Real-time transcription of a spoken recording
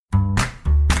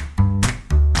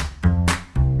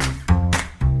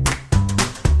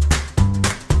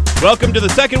Welcome to the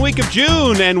second week of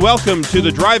June, and welcome to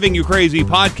the Driving You Crazy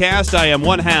podcast. I am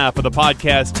one half of the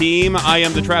podcast team. I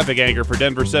am the traffic anchor for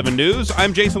Denver 7 News.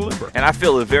 I'm Jason Lindbergh. And I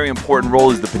fill a very important role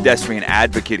as the pedestrian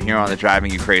advocate here on the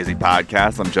Driving You Crazy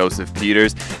podcast. I'm Joseph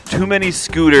Peters. Too many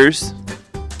scooters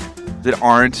that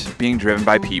aren't being driven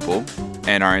by people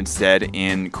and are instead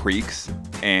in creeks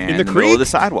and in the middle of the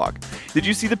sidewalk. Did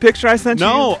you see the picture I sent you?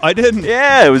 No, I didn't.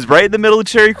 Yeah, it was right in the middle of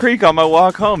Cherry Creek on my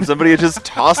walk home. Somebody had just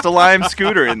tossed a lime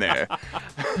scooter in there.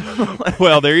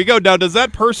 Well, there you go. Now, does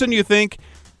that person, you think,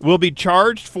 will be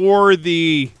charged for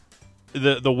the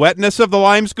wetness of the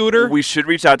lime scooter? We should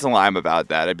reach out to Lime about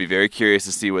that. I'd be very curious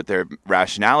to see what their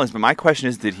rationale is. But my question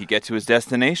is, did he get to his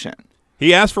destination?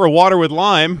 He asked for a water with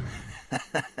lime.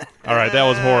 All right, that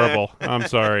was horrible. I'm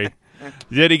sorry.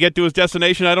 Did he get to his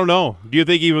destination? I don't know. Do you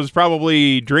think he was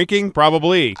probably drinking?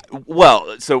 Probably.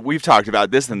 Well, so we've talked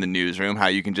about this in the newsroom, how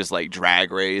you can just like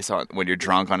drag race when you're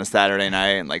drunk on a Saturday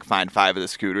night and like find 5 of the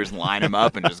scooters and line them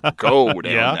up and just go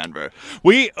down Denver.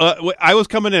 I was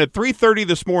coming in at 3:30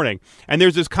 this morning, and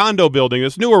there's this condo building,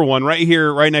 this newer one right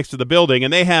here, right next to the building,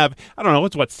 and they have, I don't know,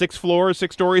 it's 6 floors,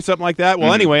 6 stories, something like that?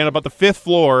 Well, anyway, on about the 5th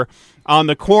floor on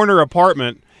the corner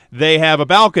apartment, they have a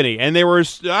balcony, and there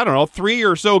was, 3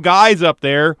 or so guys up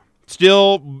there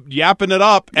still yapping it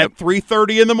up at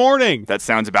 3:30 in the morning. That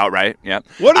sounds about right, yep.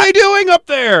 What are they doing up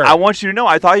there? I want you to know,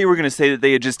 I thought you were going to say that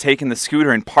they had just taken the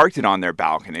scooter and parked it on their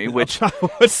balcony, which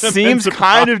seems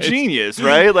kind of genius,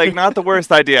 right? Like, not the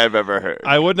worst idea I've ever heard.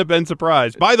 I wouldn't have been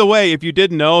surprised. By the way, if you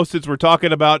didn't know, since we're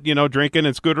talking about, drinking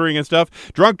and scootering and stuff,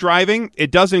 drunk driving,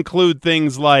 it does include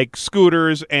things like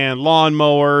scooters and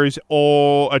lawnmowers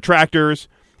or tractors.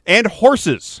 And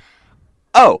horses.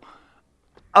 Oh,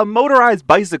 a motorized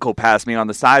bicycle passed me on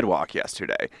the sidewalk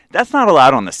yesterday. That's not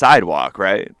allowed on the sidewalk,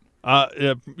 right?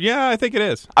 Yeah, I think it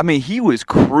is. I mean, he was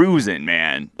cruising,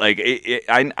 man. Like,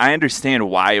 I understand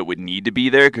why it would need to be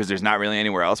there because there's not really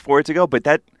anywhere else for it to go. But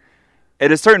that,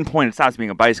 at a certain point, it stops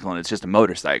being a bicycle and it's just a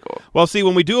motorcycle. Well, see,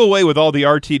 when we do away with all the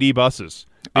RTD buses,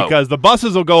 because the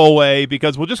buses will go away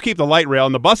because we'll just keep the light rail,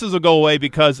 and the buses will go away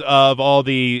because of all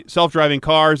the self-driving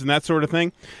cars and that sort of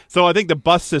thing. So I think the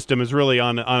bus system is really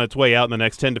on its way out in the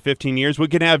next 10 to 15 years. We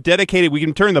can have we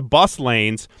can turn the bus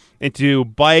lanes into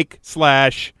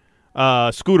bike/scooter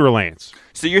lanes.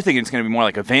 So you're thinking it's going to be more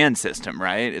like a van system,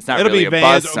 right? It's not really a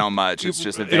bus so much. It's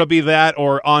just a van. It'll be that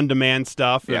or on-demand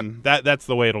stuff, and that's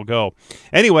the way it'll go.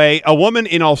 Anyway, a woman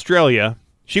in Australia,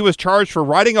 she was charged for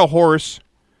riding a horse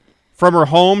from her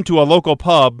home to a local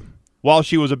pub while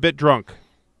she was a bit drunk.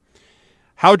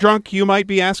 How drunk, you might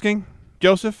be asking,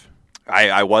 Joseph?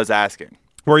 I was asking.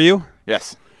 Were you?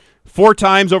 Yes. 4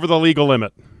 times over the legal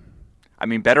limit. I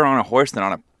mean, better on a horse than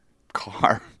on a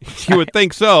car. You would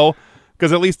think so,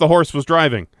 because at least the horse was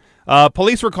driving.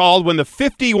 Police were called when the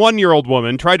 51-year-old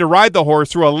woman tried to ride the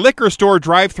horse through a liquor store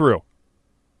drive-thru.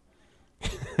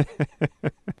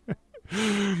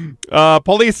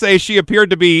 Police say she appeared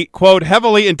to be, quote,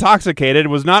 heavily intoxicated,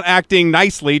 was not acting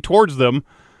nicely towards them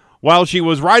while she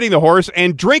was riding the horse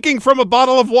and drinking from a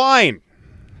bottle of wine.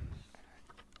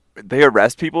 They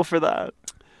arrest people for that?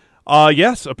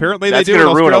 Yes, apparently That's they do. That's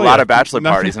going to ruin a lot of bachelor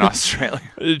parties in Australia.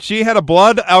 She had a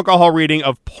blood alcohol reading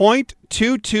of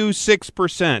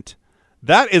 0.226%.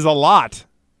 That is a lot.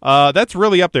 That's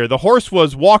really up there. The horse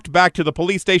was walked back to the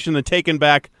police station and taken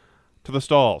back to the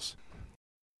stalls.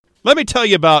 Let me tell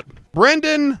you about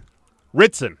Brendan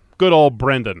Ritson. Good old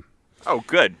Brendan. Oh,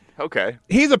 good. Okay.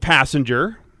 He's a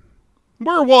passenger,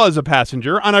 was a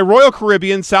passenger, on a Royal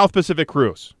Caribbean South Pacific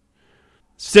cruise,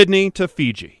 Sydney to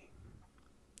Fiji.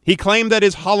 He claimed that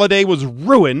his holiday was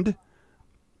ruined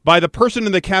by the person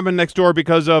in the cabin next door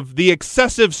because of the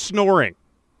excessive snoring.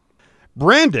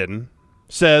 Brandon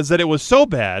says that it was so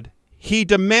bad, he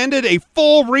demanded a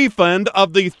full refund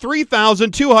of the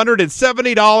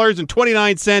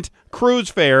 $3,270.29 cruise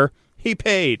fare he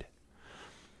paid.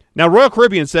 Now, Royal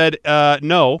Caribbean said,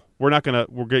 no, we're going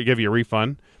to give you a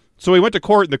refund. So he went to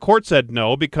court, and the court said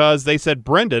no, because they said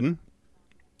Brendan,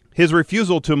 his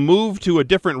refusal to move to a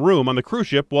different room on the cruise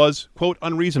ship was, quote,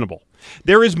 unreasonable.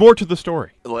 There is more to the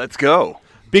story. Let's go.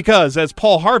 Because, as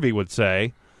Paul Harvey would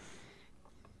say,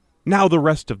 now the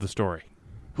rest of the story.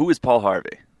 Who is Paul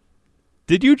Harvey?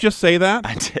 Did you just say that?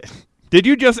 I did. Did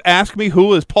you just ask me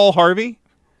who is Paul Harvey?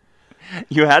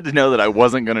 You had to know that I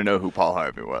wasn't going to know who Paul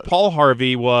Harvey was. Paul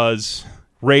Harvey was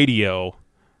radio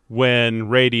when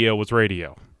radio was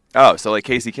radio. Oh, so like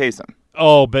Casey Kasem.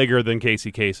 Oh, bigger than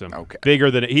Casey Kasem. Okay.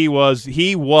 Bigger than he was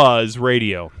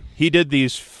radio. He did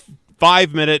these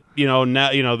 5-minute,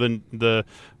 the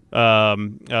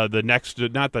next,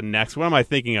 not the next, what am I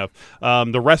thinking of?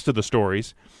 The rest of the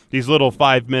stories, these little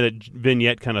 5-minute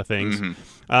vignette kind of things.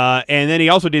 And then he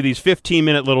also did these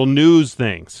 15-minute little news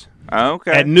things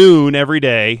Okay. at noon every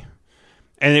day,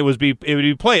 and it would be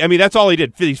played. I mean, that's all he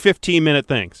did, these 15-minute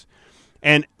things.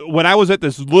 And when I was at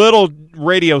this little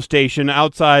radio station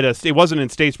outside, it wasn't in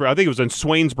Statesboro, I think it was in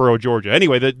Swainsboro, Georgia.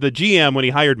 Anyway, the GM, when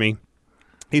he hired me,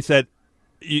 he said,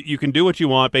 you can do what you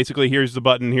want. Basically, here's the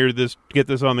button, get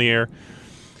this on the air.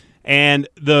 And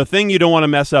the thing you don't want to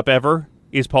mess up ever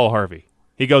is Paul Harvey.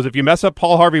 He goes, if you mess up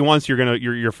Paul Harvey once,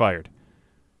 you're fired.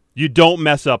 You don't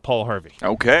mess up Paul Harvey.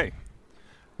 Okay.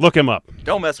 Look him up.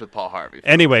 Don't mess with Paul Harvey.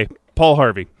 Anyway, Paul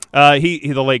Harvey.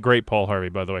 He the late, great Paul Harvey,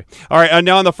 by the way. All right,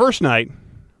 now on the first night,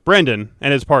 Brendan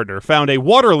and his partner found a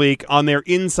water leak on their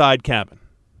inside cabin.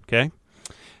 Okay?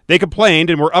 They complained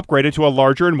and were upgraded to a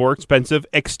larger and more expensive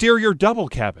exterior double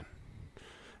cabin.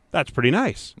 That's pretty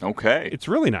nice. Okay. It's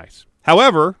really nice.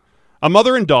 However, a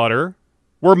mother and daughter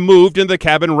were moved into the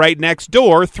cabin right next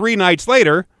door 3 nights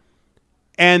later,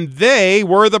 and they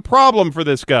were the problem for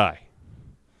this guy.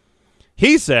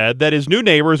 He said that his new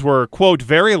neighbors were, quote,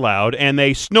 very loud, and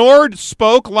they snored,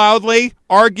 spoke loudly,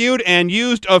 argued, and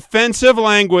used offensive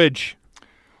language.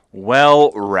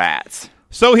 Well, rats.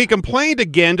 So he complained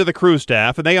again to the crew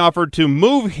staff, and they offered to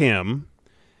move him,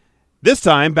 this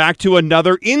time back to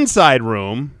another inside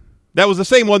room that was the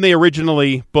same one they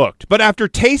originally booked. But after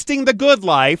tasting the good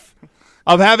life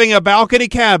of having a balcony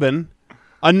cabin,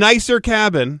 a nicer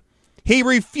cabin, he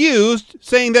refused,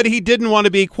 saying that he didn't want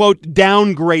to be, quote,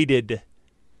 downgraded.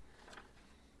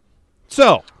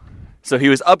 So he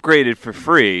was upgraded for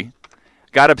free,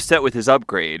 got upset with his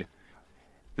upgrade.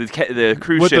 The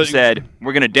cruise ship said,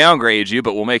 we're going to downgrade you,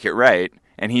 but we'll make it right.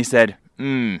 And he said,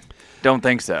 don't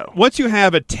think so. Once you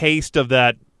have a taste of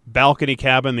that balcony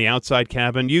cabin, the outside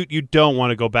cabin, you don't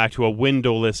want to go back to a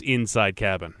windowless inside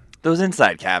cabin. Those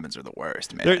inside cabins are the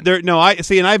worst, man.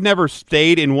 And I've never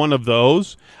stayed in one of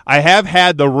those. I have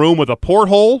had the room with a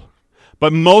porthole,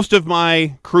 but most of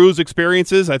my cruise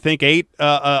experiences, I think 8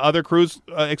 other cruise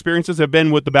experiences, have been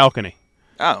with the balcony.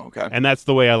 Oh, okay. And that's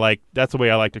the way I like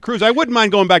to cruise. I wouldn't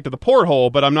mind going back to the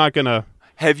porthole, but I'm not gonna.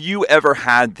 Have you ever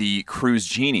had the Cruise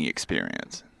Genie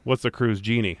experience? What's the Cruise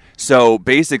Genie? So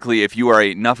basically, if you are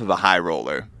enough of a high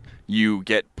roller, you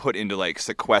get put into like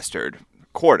sequestered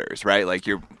quarters, right? Like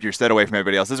you're set away from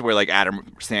everybody else. This is where like Adam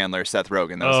Sandler, Seth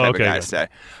Rogen, those type of guys stay.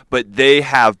 But they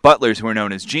have butlers who are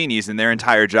known as genies, and their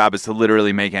entire job is to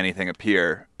literally make anything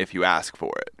appear if you ask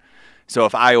for it. So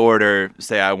if I order,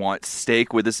 say I want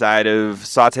steak with a side of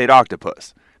sautéed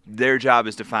octopus, their job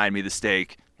is to find me the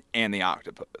steak and the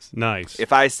octopus. Nice.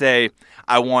 If I say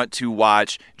I want to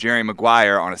watch Jerry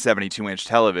Maguire on a 72-inch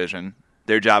television,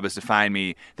 their job is to find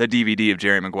me the DVD of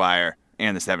Jerry Maguire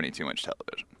and the 72-inch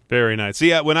television. Very nice.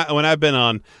 See, when I've been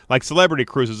on like celebrity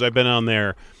cruises, I've been on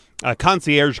their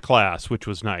concierge class, which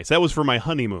was nice. That was for my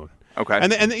honeymoon. Okay.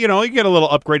 And you know, you get a little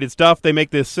upgraded stuff. They make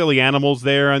the silly animals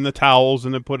there and the towels,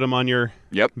 and then put them on your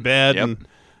bed and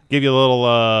give you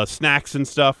little snacks and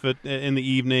stuff in the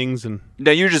evenings. And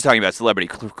now you're just talking about Celebrity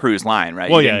Cruise Line,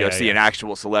 right? Well, you didn't go see an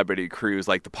actual celebrity cruise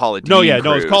like the Paula Deen cruise.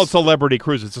 No, it's called Celebrity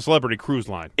Cruise. It's a Celebrity Cruise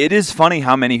Line. It is funny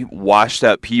how many washed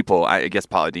up people, I guess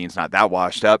Paula Deen's not that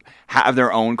washed up, have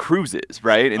their own cruises,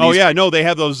 right? And they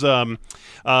have those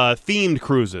themed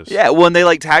cruises. Yeah, well, and they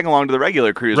like tag along to the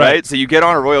regular cruise, right? So you get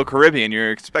on a Royal Caribbean,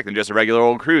 you're expecting just a regular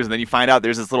old cruise, and then you find out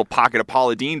there's this little pocket of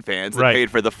Paula Deen fans that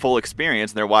paid for the full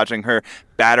experience, and they're watching her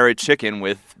batter a chicken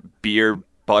with beer,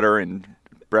 butter, and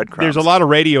breadcrumbs. There's a lot of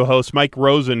radio hosts. Mike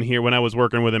Rosen here, when I was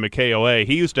working with him at KOA,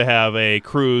 he used to have a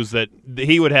cruise that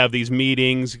he would have these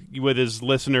meetings with his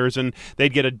listeners, and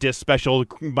they'd get a special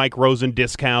Mike Rosen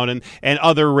discount, and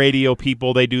other radio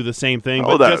people, they do the same thing,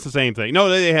 but just the same thing. No,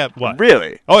 they have what?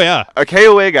 Really? Oh, yeah. A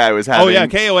KOA guy was having... Oh, yeah,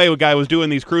 KOA guy was doing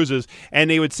these cruises, and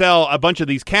they would sell a bunch of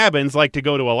these cabins, like to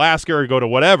go to Alaska or go to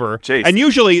whatever. Jeez. And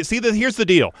usually, here's the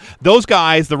deal. Those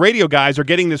guys, the radio guys, are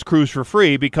getting this cruise for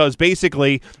free because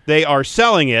basically they are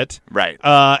selling it. Right.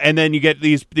 And then you get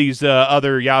these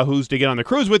other yahoos to get on the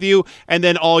cruise with you, and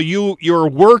then you're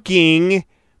working,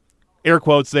 air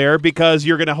quotes there, because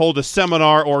you're going to hold a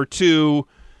seminar or two,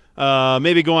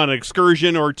 maybe go on an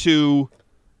excursion or two,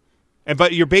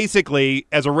 but you're basically,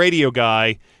 as a radio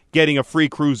guy, getting a free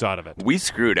cruise out of it. We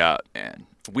screwed up, man.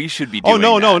 We should be doing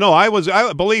no.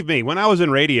 that. Believe me, when I was in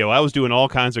radio, I was doing all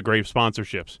kinds of great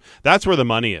sponsorships. That's where the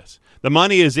money is. The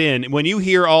money is in when you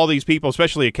hear all these people,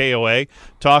 especially at KOA,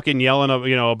 talking, yelling,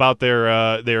 about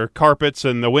their carpets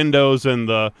and the windows and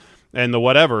the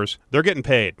whatevers. They're getting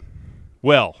paid.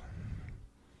 Well,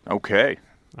 okay.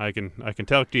 I can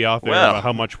talk to you out there about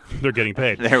how much they're getting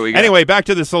paid. There we go. Anyway, back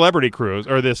to the Celebrity Cruise,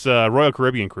 or this Royal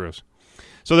Caribbean cruise.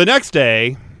 So the next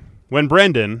day, when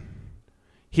Brendan,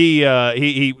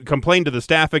 he complained to the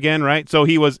staff again, right? So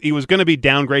he was going to be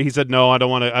downgraded. He said, "No, I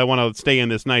don't want to. I want to stay in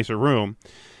this nicer room."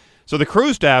 So the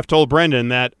crew staff told Brendan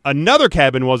that another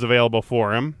cabin was available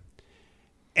for him,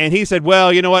 and he said,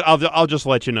 "Well, you know what? I'll just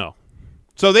let you know."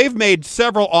 So they've made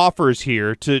several offers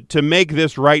here to make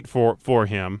this right for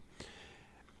him.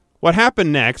 What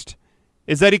happened next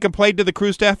is that he complained to the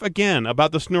crew staff again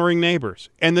about the snoring neighbors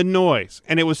and the noise,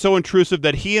 and it was so intrusive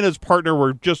that he and his partner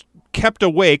were just kept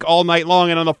awake all night long.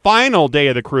 And on the final day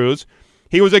of the cruise,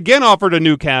 he was again offered a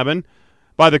new cabin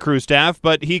by the crew staff,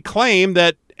 but he claimed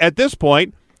that at this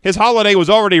point, his holiday was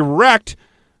already wrecked.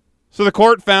 So the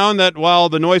court found that while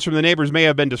the noise from the neighbors may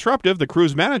have been disruptive, the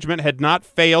cruise management had not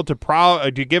failed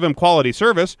to give him quality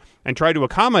service and tried to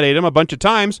accommodate him a bunch of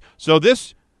times. So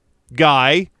this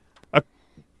guy, a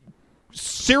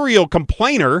serial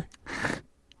complainer,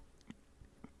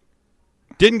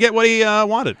 didn't get what he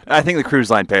wanted. I think the cruise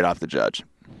line paid off the judge.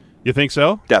 You think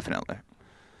so? Definitely.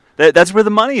 That's where the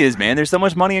money is, man. There's so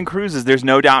much money in cruises. There's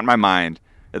no doubt in my mind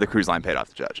that the cruise line paid off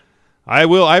the judge. I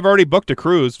will. I've already booked a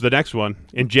cruise, the next one,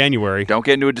 in January. Don't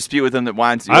get into a dispute with them that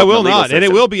winds you up. I will not, and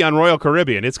it will be on Royal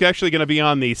Caribbean. It's actually going to be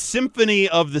on the Symphony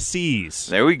of the Seas.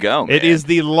 There we go, man. It is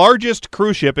the largest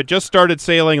cruise ship. It just started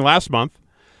sailing last month.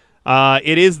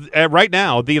 It is, right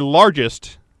now, the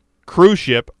largest cruise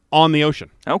ship on the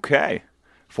ocean. Okay.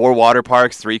 4 water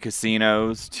parks, 3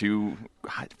 casinos, 2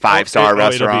 5-star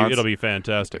restaurants. It'll be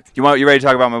fantastic. You ready to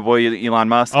talk about my boy Elon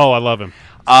Musk? Oh, I love him.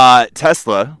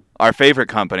 Tesla, our favorite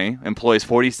company, employs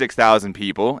 46,000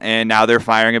 people, and now they're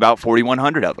firing about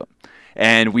 4,100 of them.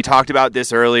 And we talked about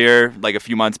this earlier, like a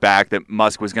few months back, that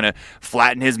Musk was going to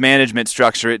flatten his management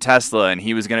structure at Tesla, and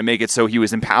he was going to make it so he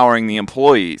was empowering the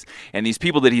employees. And these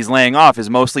people that he's laying off is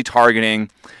mostly targeting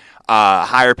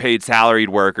higher paid salaried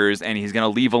workers, and he's going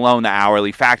to leave alone the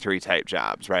hourly factory type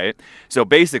jobs, right? So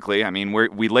basically, I mean,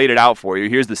 we laid it out for you.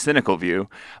 Here's the cynical view.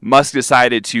 Musk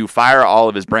decided to fire all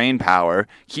of his brain power,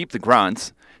 keep the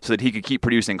grunts, so that he could keep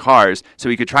producing cars, so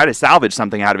he could try to salvage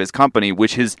something out of his company,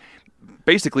 which has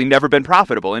basically never been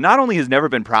profitable. And not only has never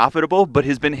been profitable, but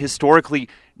has been historically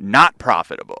not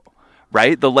profitable.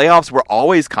 Right? The layoffs were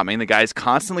always coming. The guy's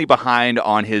constantly behind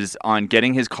on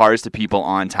getting his cars to people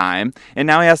on time, and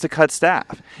now he has to cut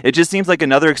staff. It just seems like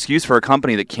another excuse for a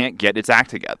company that can't get its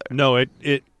act together. No,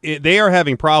 they are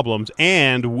having problems,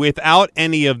 and without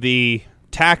any of the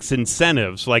tax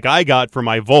incentives like I got for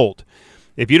my Volt,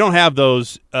 if you don't have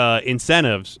those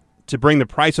incentives to bring the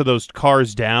price of those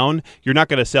cars down, you're not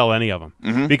going to sell any of them.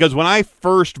 Mm-hmm. Because when I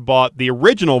first bought the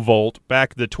original Volt,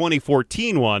 back the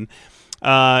 2014 one,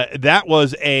 that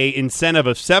was a incentive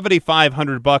of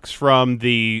 $7,500 from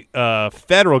the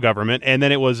federal government, and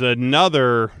then it was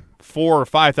another $4,000 or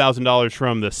 $5,000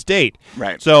 from the state.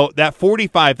 Right. So that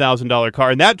 $45,000 car,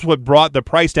 and that's what brought the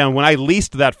price down. When I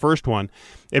leased that first one,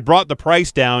 it brought the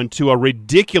price down to a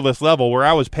ridiculous level where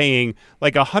I was paying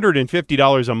like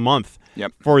 $150 a month.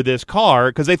 Yep. For this car,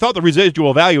 because they thought the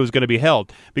residual value was going to be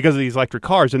held because of these electric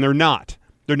cars, and they're not.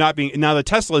 They're not being. Now the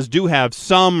Teslas do have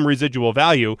some residual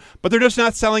value, but they're just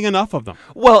not selling enough of them.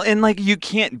 Well, and like you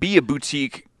can't be a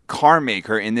boutique car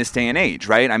maker in this day and age,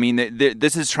 right? I mean,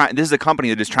 this is a company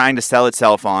that is trying to sell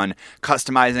itself on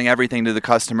customizing everything to the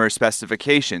customer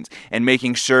specifications and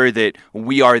making sure that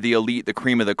we are the elite, the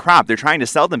cream of the crop. They're trying to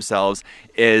sell themselves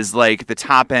as like the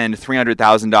top end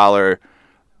 $300,000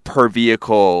 per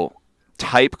vehicle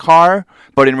type car,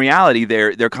 but in reality,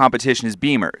 their competition is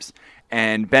Beamers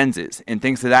and Benzes and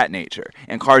things of that nature,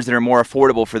 and cars that are more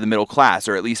affordable for the middle class,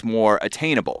 or at least more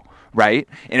attainable, right?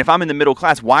 And if I'm in the middle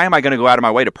class, why am I going to go out of my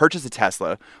way to purchase a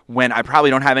Tesla when I probably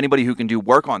don't have anybody who can do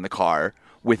work on the car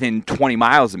within 20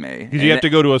 miles of me? Because you have to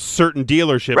go to a certain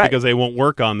dealership, right, because they won't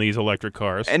work on these electric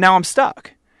cars. And now I'm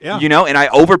stuck. Yeah. You know, and I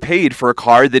overpaid for a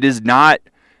car that is not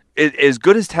as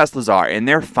good as Teslas are, and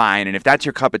they're fine, and if that's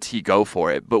your cup of tea, go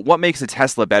for it. But what makes a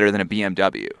Tesla better than a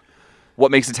BMW? What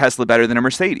makes a Tesla better than a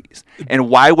Mercedes? And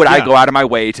why would I go out of my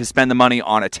way to spend the money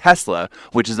on a Tesla,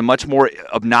 which is a much more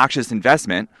obnoxious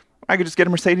investment? I could just get a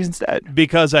Mercedes instead.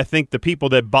 Because I think the people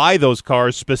that buy those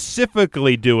cars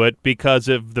specifically do it because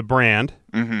of the brand,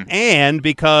 mm-hmm, and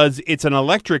because it's an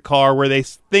electric car where they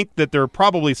think that they're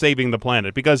probably saving the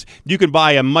planet, because you can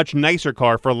buy a much nicer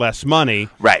car for less money,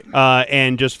 right?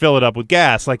 And just fill it up with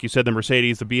gas, like you said, the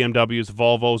Mercedes, the BMWs, the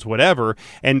Volvos, whatever.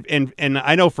 And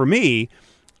I know for me,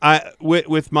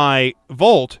 with my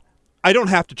Volt, I don't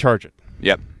have to charge it.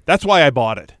 Yep. That's why I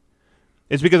bought it.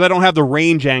 It's because I don't have the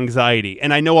range anxiety.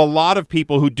 And I know a lot of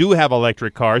people who do have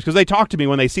electric cars, because they talk to me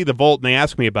when they see the Volt and they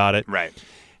ask me about it. Right.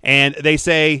 And they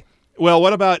say, well,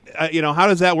 what about, how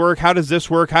does that work? How does this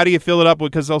work? How do you fill it up?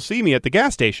 Because they'll see me at the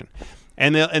gas station.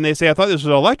 and they say, I thought this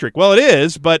was electric. Well, it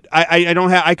is, but I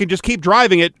don't have. I can just keep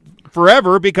driving it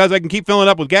forever because I can keep filling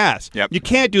it up with gas. Yep. You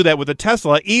can't do that with a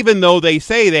Tesla, even though they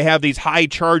say they have these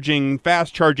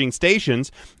fast charging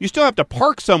stations. You still have to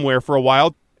park somewhere for a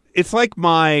while. It's like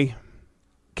my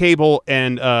cable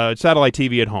and satellite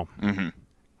TV at home. Mm-hmm.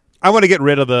 I want to get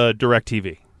rid of the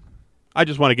DirecTV. I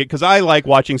just want to because I like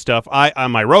watching stuff.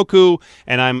 I'm my Roku,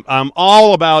 and I'm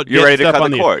all about You're ready to stuff cut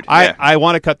on the cord. I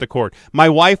want to cut the cord. My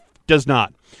wife does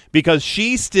not, because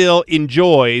she still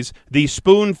enjoys the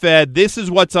spoon-fed, this is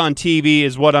what's on TV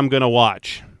is what I'm going to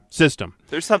watch system.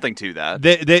 There's something to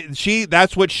that.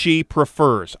 That's what she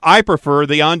prefers. I prefer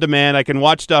the on-demand. I can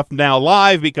watch stuff now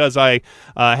live because I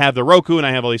have the Roku and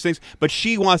I have all these things, but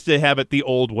she wants to have it the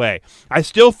old way. I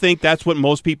still think that's what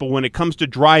most people, when it comes to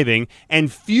driving and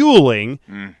fueling,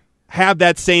 have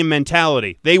that same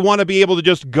mentality. They want to be able to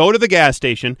just go to the gas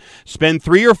station, spend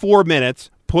 3 or 4 minutes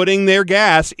putting their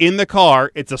gas in the car.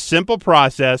 It's a simple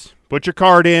process. Put your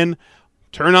card in,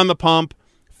 turn on the pump,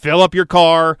 fill up your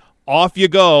car, off you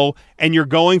go, and you're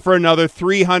going for another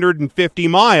 350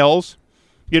 miles.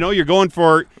 You're going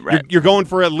for you're going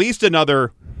for at least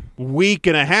another week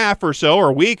and a half or so, or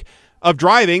a week of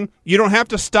driving. You don't have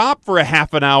to stop for a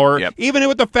half an hour. Yep. Even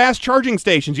with the fast charging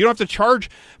stations, you don't have to charge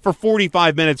for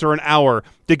 45 minutes or an hour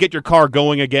to get your car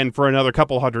going again for another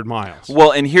couple hundred miles.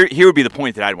 Well, and here would be the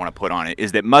point that I'd want to put on it,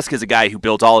 is that Musk is a guy who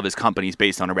built all of his companies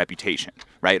based on a reputation,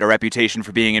 right? A reputation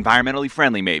for being environmentally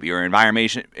friendly, maybe, or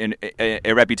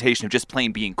a reputation of just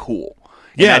plain being cool.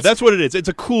 And that's what it is. It's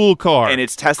a cool car. And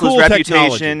it's Tesla's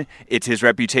reputation. It's his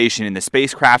reputation in the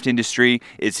spacecraft industry.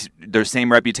 It's their same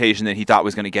reputation that he thought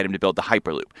was going to get him to build the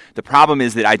Hyperloop. The problem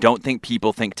is that I don't think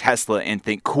people think Tesla and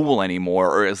think cool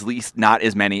anymore, or at least not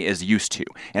as many as used to.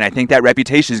 And I think that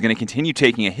reputation is going to continue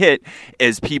taking a hit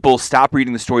as people stop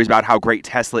reading the stories about how great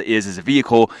Tesla is as a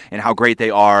vehicle and how great they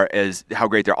are as how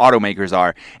great their automakers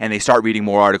are, and they start reading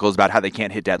more articles about how they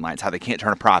can't hit deadlines, how they can't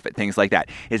turn a profit, things like that.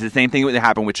 It's the same thing that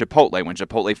happened with Chipotle. When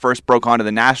Chipotle first broke onto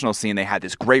the national scene, they had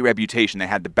this great reputation. They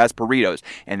had the best burritos,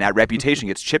 and that reputation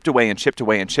gets chipped away and chipped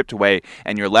away and chipped away,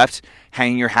 and you're left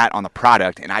hanging your hat on the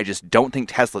product. And I just don't think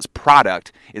Tesla's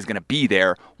product is going to be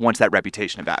there once that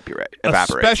reputation evaporates.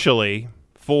 Especially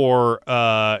for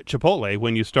Chipotle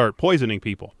when you start poisoning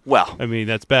people. Well, I mean,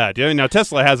 that's bad. Now,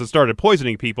 Tesla hasn't started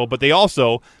poisoning people, but they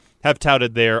also have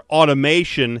touted their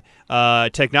automation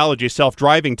technology,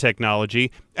 self-driving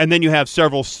technology, and then you have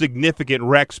several significant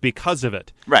wrecks because of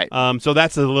it. Right. So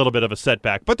that's a little bit of a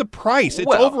setback. But the price,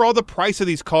 overall the price of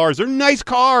these cars, they're nice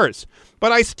cars,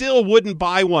 but I still wouldn't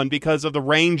buy one because of the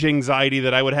range anxiety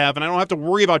that I would have, and I don't have to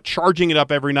worry about charging it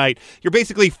up every night. You're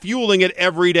basically fueling it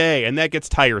every day, and that gets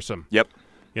tiresome. Yep.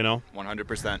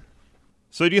 100%.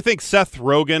 So do you think Seth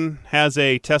Rogen has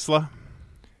a Tesla?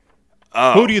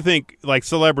 Oh. Who do you think, like,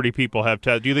 celebrity people have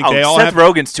Tesla? Do you think they all Seth have?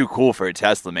 Rogen's too cool for a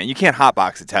Tesla, man. You can't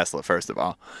hotbox a Tesla, first of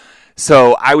all.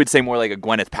 So I would say more like a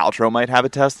Gwyneth Paltrow might have a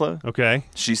Tesla. Okay.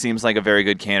 She seems like a very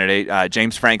good candidate.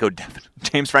 James Franco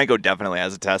definitely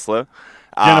has a Tesla.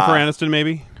 Jennifer Aniston,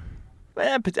 maybe?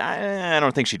 I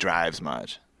don't think she drives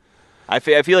much. I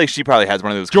feel like she probably has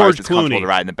one of those cars that's comfortable to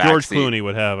ride in the back George seat. Clooney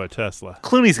would have a Tesla.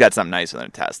 Clooney's got something nicer than a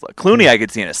Tesla. Clooney I could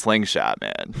see in a slingshot,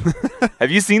 man. Have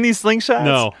you seen these slingshots?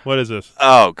 No. What is this?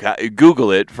 Oh, God.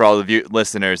 Google it for all the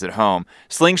listeners at home.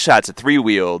 Slingshot's a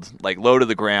 3-wheeled, like low to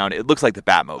the ground. It looks like the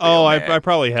Batmobile. Oh, I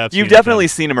probably have. You've definitely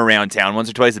seen them around town once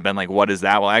or twice. I've been like, what is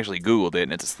that? Well, I actually Googled it,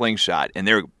 and it's a slingshot, and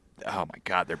they're... Oh, my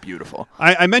God, they're beautiful.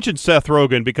 I mentioned Seth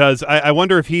Rogen because I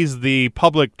wonder if he's the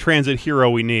public transit hero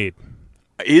we need.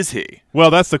 Is he? Well,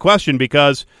 that's the question,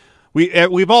 because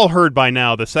we've all heard by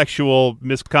now the sexual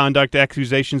misconduct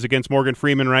accusations against Morgan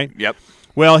Freeman, right? Yep.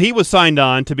 Well, he was signed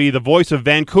on to be the voice of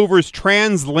Vancouver's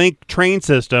TransLink train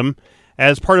system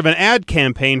as part of an ad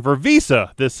campaign for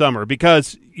Visa this summer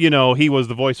because, he was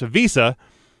the voice of Visa,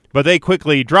 but they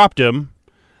quickly dropped him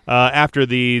after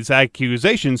these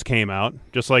accusations came out,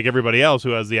 just like everybody else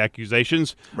who has the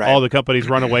accusations. Right. All the companies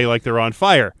run away like they're on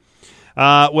fire.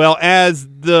 Well, as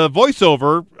the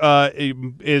voiceover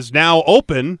is now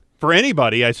open for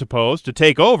anybody, I suppose, to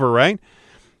take over, right?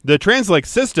 The TransLink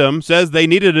system says they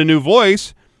needed a new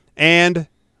voice, and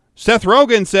Seth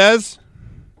Rogen says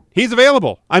he's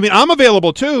available. I mean, I'm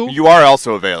available, too. You are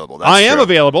also available. That's I am true.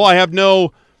 available. I have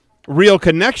no real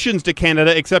connections to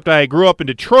Canada, except I grew up in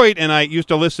Detroit, and I used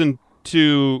to listen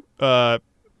to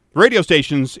radio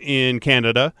stations in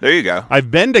Canada. There you go.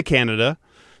 I've been to Canada.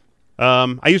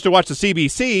 I used to watch the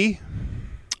CBC.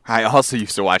 I also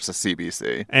used to watch the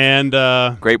CBC. And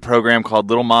great program called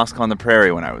Little Mosque on the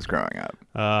Prairie when I was growing up.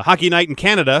 Hockey Night in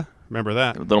Canada. Remember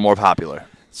that? A little more popular.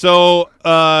 So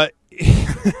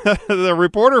the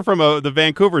reporter from the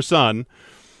Vancouver Sun,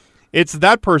 it's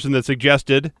that person that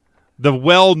suggested the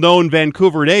well-known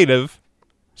Vancouver native,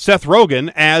 Seth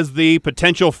Rogen, as the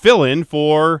potential fill-in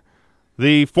for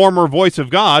the former voice of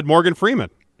God, Morgan Freeman.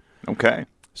 Okay.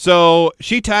 So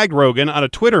she tagged Rogen on a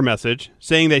Twitter message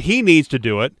saying that he needs to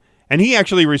do it, and he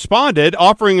actually responded,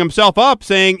 offering himself up,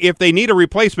 saying, if they need a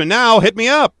replacement now, hit me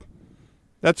up.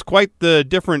 That's quite the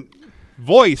different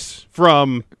voice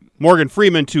from Morgan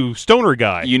Freeman to Stoner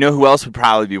Guy. You know who else would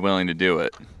probably be willing to do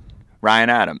it? Ryan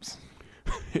Adams.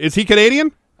 Is he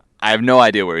Canadian? I have no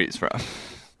idea where he's from.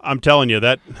 I'm telling you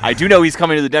that. I do know he's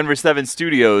coming to the Denver 7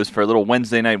 studios for a little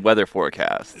Wednesday night weather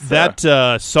forecast. So.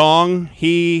 That song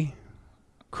he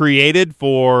created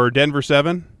for Denver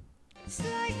 7,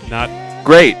 not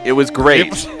great. It was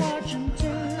great.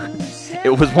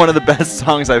 It was one of the best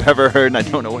songs I've ever heard, and I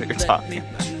don't know what you're talking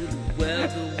about.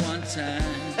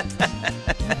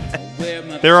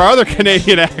 There are other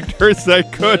Canadian actors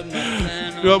that could.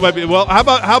 Well,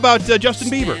 how about Justin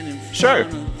Bieber? Sure.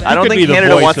 I don't think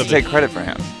Canada wants to take credit for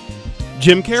him.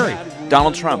 Jim Carrey.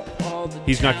 Donald Trump.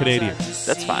 He's not Canadian.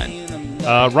 That's fine.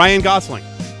 Ryan Gosling.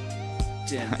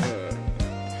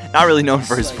 Not really known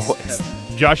for his voice.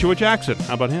 Joshua Jackson.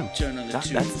 How about him?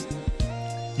 That's...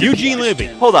 Eugene Levy.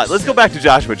 Hold on. Let's go back to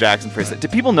Joshua Jackson for a second. Do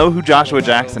people know who Joshua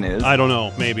Jackson is? I don't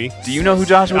know. Maybe. Do you know who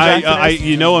Joshua Jackson is?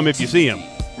 You know him if you see him.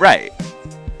 Right.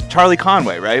 Charlie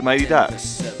Conway, right? Mighty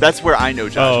Ducks. That's where I know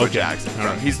Joshua Jackson from.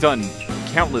 Right. He's done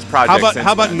countless projects.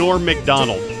 How about Norm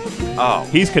Macdonald? Oh.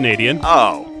 He's Canadian.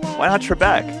 Oh. Why not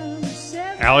Trebek?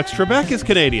 Alex Trebek is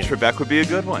Canadian. Trebek would be a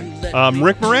good one.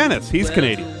 Rick Moranis. He's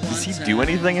Canadian. Does he do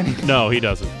anything anymore? No, he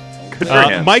doesn't. Good for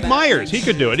him. Mike Myers. He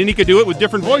could do it, and he could do it with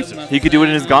different voices. He could do it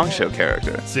in his Gong Show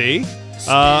character. See?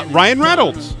 Ryan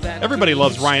Reynolds. Everybody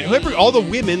loves Ryan. All the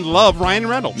women love Ryan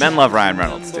Reynolds. Men love Ryan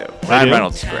Reynolds, too. Ryan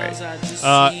Reynolds is great.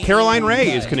 Caroline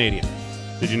Ray is Canadian.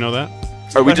 Did you know that?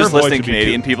 Are we just listing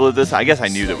Canadian people at this? I guess I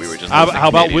knew that we were just listing How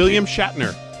about Canadian William people.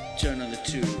 Shatner?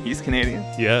 He's Canadian?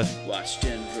 Yes.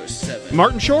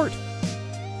 Martin Short.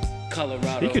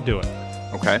 He could do it.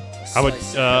 Okay. How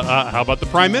about the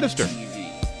Prime Minister?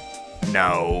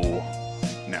 No.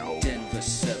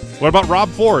 What about Rob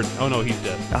Ford? Oh, no, he's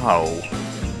dead. Oh.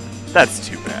 That's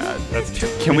too bad.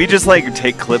 Can we just,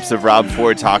 take clips of Rob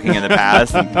Ford talking in the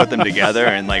past and put them together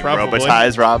and,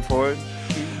 robotize Rob Ford?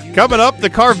 Coming up, the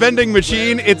car vending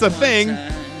machine. It's a thing,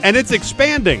 and it's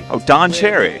expanding. Oh, Don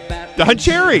Cherry. Don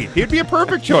Cherry. He'd be a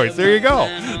perfect choice. There you go.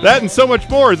 That and so much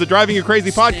more as the Driving You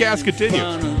Crazy podcast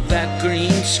continues. That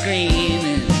green screen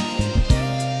and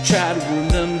try to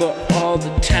remember all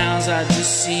the towns I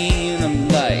just seen. I'm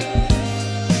like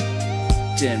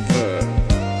Denver,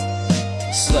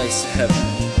 slice of heaven.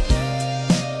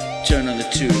 Journal of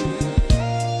 2,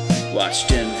 watch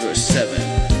Denver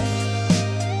 7.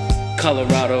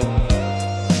 Colorado,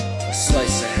 a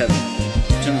slice of heaven.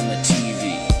 Turn on the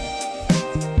TV.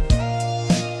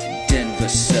 Denver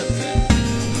 7.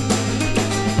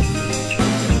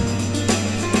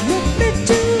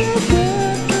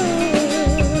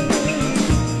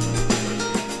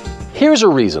 Here's a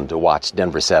reason to watch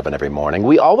Denver 7 every morning.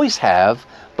 We always have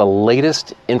the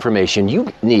latest information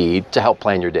you need to help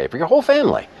plan your day for your whole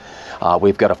family.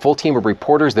 We've got a full team of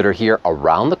reporters that are here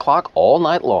around the clock all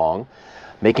night long,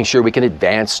 making sure we can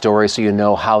advance stories so you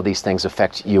know how these things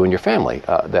affect you and your family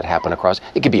that happen across.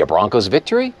 It could be a Broncos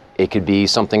victory. It could be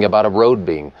something about a road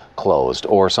being closed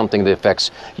or something that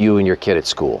affects you and your kid at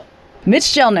school. Mitch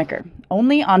Jelniker,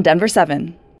 only on Denver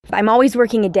 7. I'm always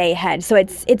working a day ahead, so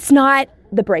it's not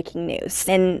the breaking news.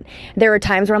 And there are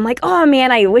times where I'm like, oh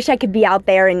man, I wish I could be out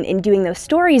there and doing those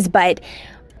stories, but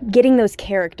getting those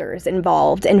characters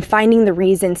involved and finding the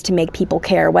reasons to make people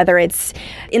care, whether it's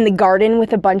in the garden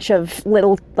with a bunch of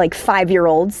little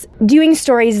 5-year-olds, doing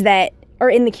stories that are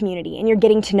in the community and you're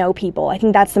getting to know people. I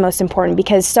think that's the most important,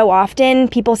 because so often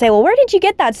people say, well, where did you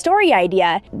get that story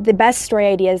idea? The best story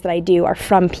ideas that I do are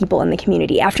from people in the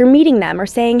community after meeting them or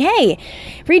saying, hey,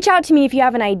 reach out to me if you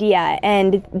have an idea.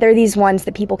 And they're these ones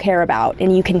that people care about,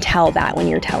 and you can tell that when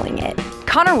you're telling it.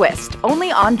 Connor Wist,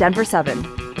 only on Denver 7.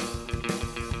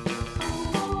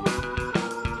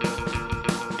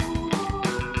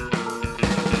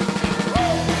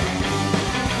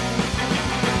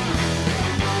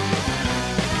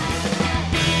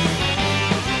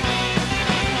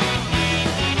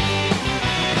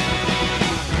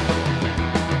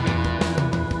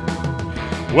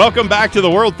 Welcome back to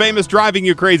the world-famous Driving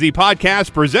You Crazy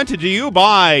podcast, presented to you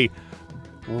by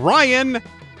Ryan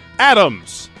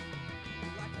Adams.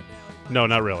 No,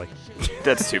 not really.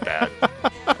 That's too bad.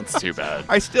 That's too bad.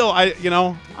 Maybe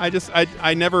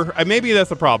that's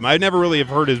the problem. I never really have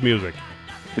heard his music.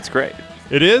 It's great.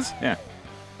 It is? Yeah.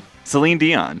 Celine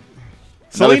Dion.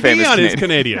 Celine Another famous Dion is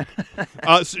Canadian.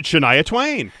 Shania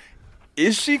Twain.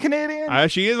 Is she Canadian?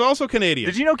 She is also Canadian.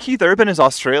 Did you know Keith Urban is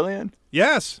Australian?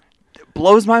 Yes. It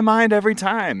blows my mind every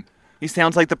time. He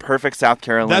sounds like the perfect South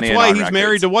Carolinian. That's why on he's records.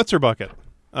 married to What's-Her-Bucket,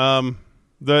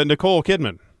 the Nicole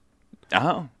Kidman.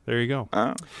 Oh. There you go.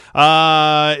 Oh.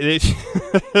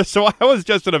 So I was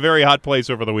just in a very hot place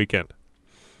over the weekend.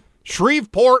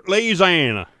 Shreveport,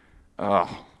 Louisiana.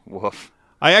 Oh, woof.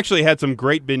 I actually had some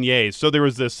great beignets. So there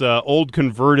was this old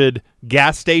converted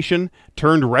gas station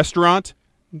turned restaurant,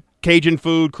 Cajun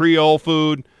food, Creole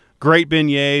food, great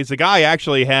beignets. The guy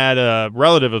actually had a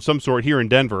relative of some sort here in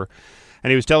Denver, and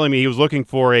he was telling me he was looking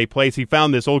for a place. He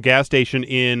found this old gas station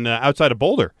in outside of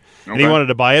Boulder, and he wanted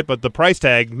to buy it, but the price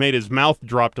tag made his mouth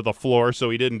drop to the floor, so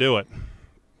he didn't do it.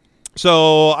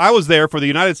 So I was there for the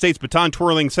United States Baton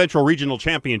Twirling Central Regional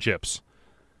Championships.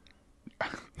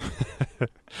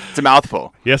 It's a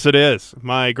mouthful. Yes, it is.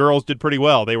 My girls did pretty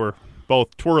well. They were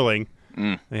both twirling.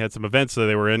 They had some events that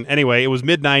they were in. Anyway, it was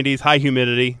mid-90s, high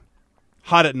humidity,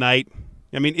 hot at night.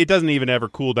 I mean, it doesn't even ever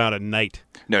cool down at night.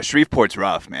 No, Shreveport's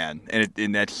rough, man.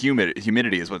 And that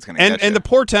humidity is what's going to get you. And the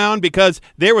poor town, because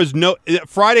there was no –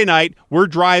 Friday night, we're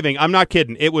driving. I'm not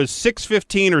kidding. It was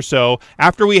 6:15 or so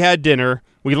after we had dinner.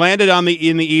 We landed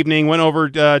in the evening, went over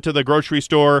to the grocery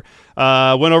store,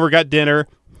 went over, got dinner,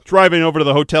 driving over to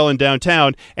the hotel in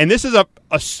downtown. And this is a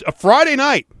Friday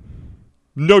night.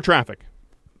 No traffic.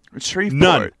 Shreveport.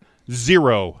 None.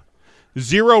 Zero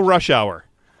rush hour.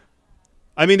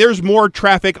 I mean, there's more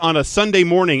traffic on a Sunday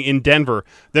morning in Denver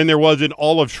than there was in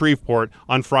all of Shreveport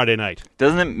on Friday night.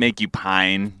 Doesn't it make you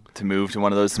pine to move to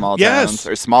one of those small Yes. towns?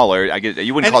 Or smaller. I guess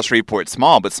you wouldn't call Shreveport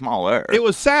small, but smaller. It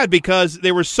was sad because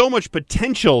there was so much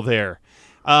potential there.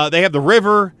 They have the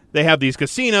river. They have these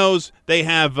casinos. They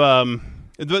have...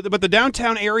 But the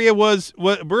downtown area was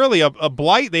really a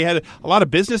blight. They had a lot of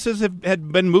businesses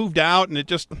had been moved out, and it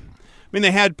just... I mean,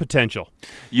 they had potential.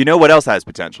 You know what else has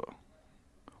potential?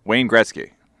 Wayne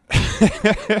Gretzky.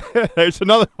 There's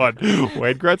another one,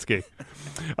 Wayne Gretzky.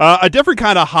 A different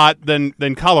kind of hot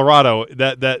than Colorado,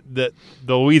 that the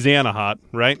Louisiana hot,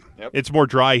 right? Yep. It's more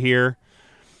dry here.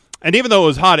 And even though it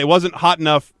was hot, it wasn't hot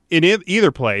enough in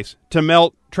either place to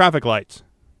melt traffic lights.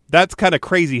 That's kind of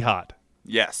crazy hot.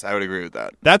 Yes, I would agree with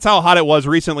that. That's how hot it was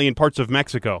recently in parts of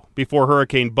Mexico before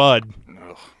Hurricane Bud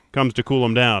comes to cool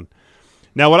them down.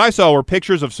 Now, what I saw were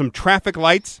pictures of some traffic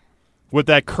lights with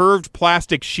that curved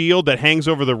plastic shield that hangs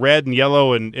over the red and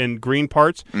yellow and green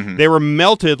parts. Mm-hmm. They were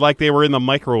melted like they were in the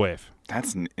microwave.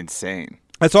 That's insane.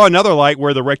 I saw another light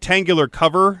where the rectangular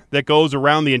cover that goes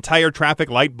around the entire traffic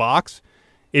light box,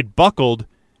 it buckled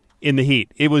in the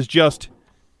heat. It was just,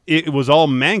 it was all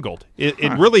mangled. It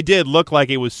really did look like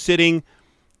it was sitting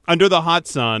under the hot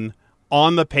sun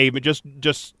on the pavement,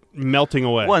 just melting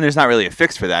away. Well, and there's not really a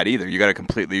fix for that either. You got to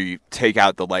completely take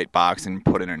out the light box and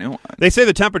put in a new one. They say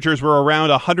the temperatures were around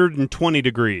 120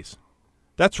 degrees.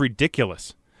 That's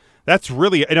ridiculous. That's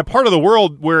really in a part of the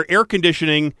world where air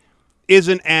conditioning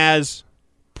isn't as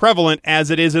prevalent as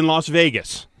it is in Las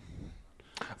Vegas.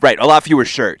 Right, a lot fewer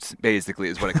shirts, basically,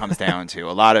 is what it comes down to.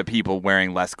 A lot of people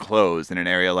wearing less clothes in an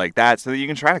area like that so that you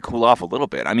can try to cool off a little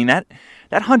bit. I mean, that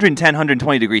 110,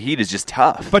 120 degree heat is just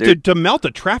tough. But to melt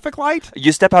a traffic light?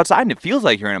 You step outside and it feels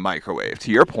like you're in a microwave,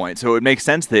 to your point. So it makes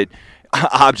sense that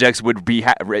objects would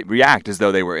react as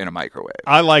though they were in a microwave.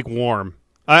 I like warm.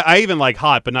 I even like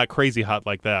hot, but not crazy hot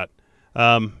like that.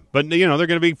 But, you know, they're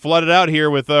going to be flooded out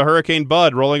here with Hurricane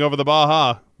Bud rolling over the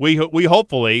Baja. We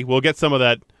hopefully will get some of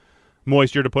that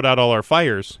moisture to put out all our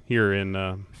fires here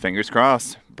in... Fingers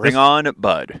crossed. Bring on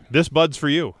Bud. This Bud's for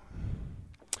you.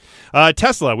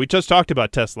 Tesla. We just talked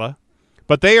about Tesla.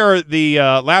 But they are the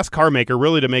last car maker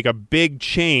really to make a big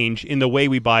change in the way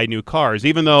we buy new cars.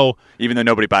 Even though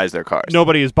nobody buys their cars.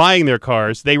 Nobody is buying their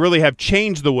cars. They really have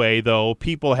changed the way, though,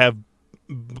 people have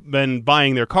been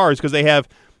buying their cars because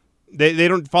they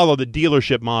don't follow the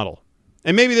dealership model.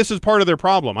 And maybe this is part of their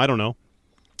problem. I don't know.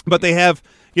 But they have...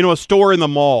 You know, a store in the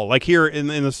mall, like here in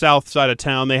the south side of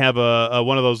town, they have a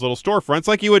one of those little storefronts,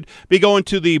 like you would be going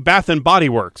to the Bath and Body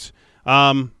Works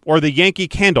or the Yankee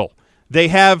Candle. They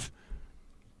have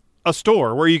a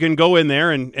store where you can go in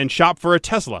there and shop for a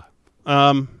Tesla.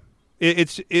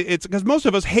 It's because most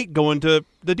of us hate going to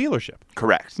the dealership.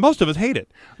 Correct. Most of us hate it.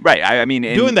 Right. I mean,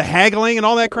 doing the haggling and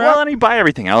all that crap. Well, and you buy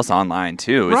everything else online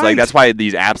too. It's right. like that's why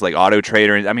these apps like Auto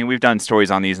Trader. I mean, we've done stories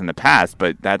on these in the past,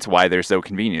 but that's why they're so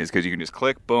convenient. Is because you can just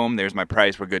click, boom, there's my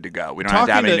price. We're good to go. We don't have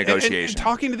to have any negotiation. And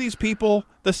talking to these people,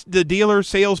 the dealer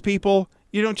salespeople,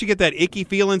 don't you get that icky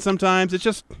feeling sometimes? It's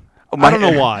just. I don't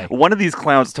know why. One of these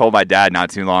clowns told my dad not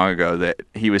too long ago that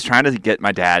he was trying to get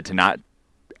my dad to not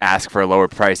ask for a lower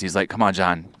price. He's like, come on,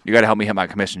 John, You got to help me hit my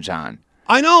commission, John.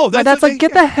 I know. That's what like,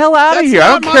 get the hell out of that's here. I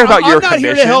don't not care about I'm your not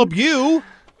commission. here to help you.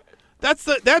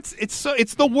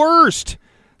 It's the worst.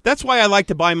 That's why I like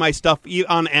to buy my stuff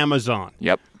on Amazon.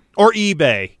 Yep. Or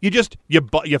eBay.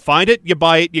 You find it, you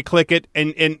buy it, you click it,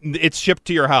 and it's shipped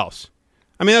to your house.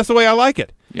 I mean, that's the way I like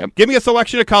it. Yep. Give me a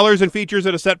selection of colors and features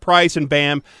at a set price, and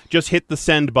bam, just hit the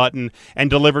send button and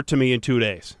deliver it to me in 2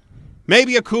 days.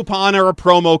 Maybe a coupon or a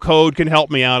promo code can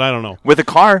help me out. I don't know. With a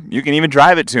car, you can even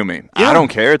drive it to me. Yeah, I don't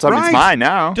care. It's right. mine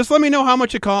now. Just let me know how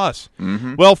much it costs.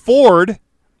 Mm-hmm. Well, Ford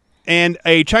and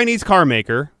a Chinese car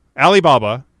maker,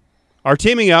 Alibaba, are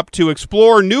teaming up to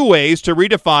explore new ways to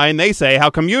redefine, they say, how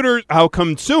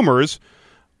consumers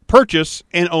purchase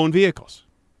and own vehicles.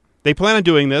 They plan on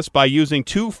doing this by using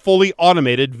 2 fully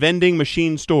automated vending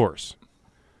machine stores.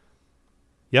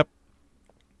 Yep.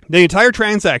 The entire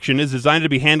transaction is designed to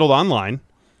be handled online.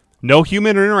 No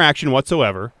human interaction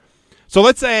whatsoever. So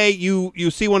let's say you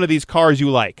see one of these cars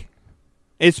you like.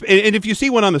 And if you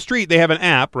see one on the street, they have an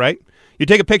app, right? You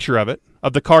take a picture of it,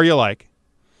 of the car you like.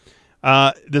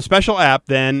 The special app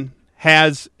then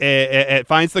it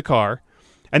finds the car,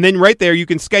 and then right there you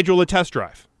can schedule a test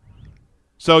drive.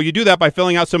 So you do that by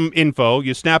filling out some info.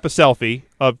 You snap a selfie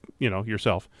of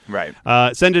yourself. Right.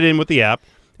 Send it in with the app,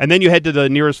 and then you head to the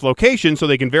nearest location so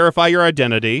they can verify your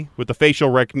identity with the facial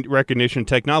recognition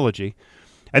technology.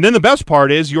 And then the best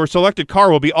part is your selected car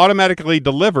will be automatically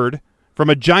delivered from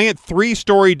a giant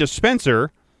 3-story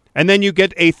dispenser, and then you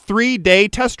get a 3-day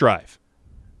test drive.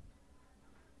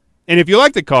 And if you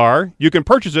like the car, you can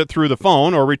purchase it through the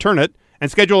phone or return it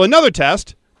and schedule another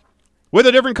test with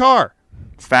a different car.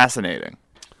 Fascinating.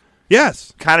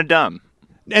 Yes. Kind of dumb.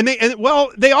 And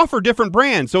they offer different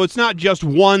brands, so it's not just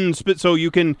one. So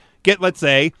you can get, let's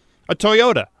say, a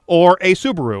Toyota or a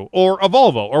Subaru or a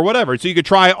Volvo or whatever. So you could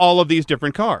try all of these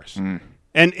different cars.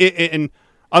 And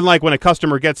unlike when a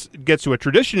customer gets to a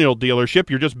traditional dealership,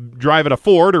 you're just driving a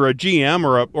Ford or a GM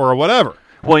or a whatever.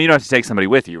 Well, you don't have to take somebody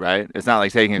with you, right? It's not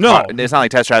like taking a car. It's not like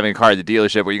test driving a car at the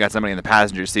dealership where you got somebody in the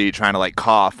passenger seat trying to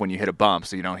cough when you hit a bump,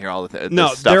 so you don't hear all the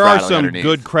stuff. There are some underneath.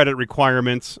 good credit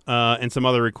requirements and some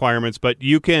other requirements, but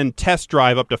you can test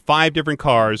drive up to 5 different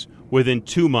cars within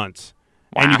 2 months,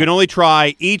 and you can only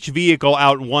try each vehicle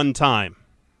out one time.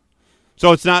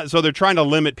 So it's not. So they're trying to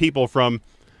limit people from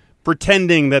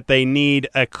pretending that they need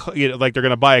like they're going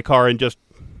to buy a car and just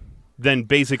then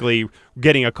basically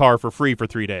getting a car for free for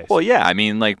 3 days. Well, yeah, I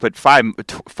mean, but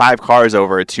five cars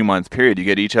over a 2-month period, you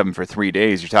get each of them for 3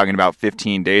 days. You're talking about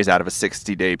 15 days out of a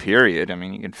 60-day period. I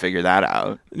mean, you can figure that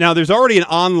out. Now, there's already an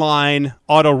online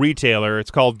auto retailer.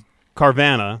 It's called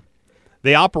Carvana.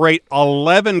 They operate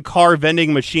 11 car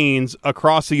vending machines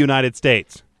across the United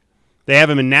States. They have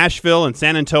them in Nashville and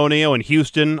San Antonio and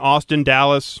Houston, Austin,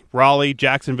 Dallas, Raleigh,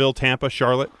 Jacksonville, Tampa,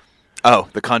 Charlotte. Oh,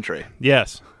 the country.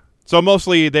 Yes. So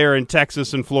mostly they're in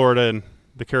Texas and Florida and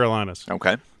the Carolinas.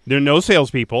 Okay. There are no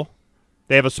salespeople.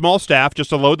 They have a small staff just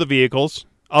to load the vehicles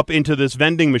up into this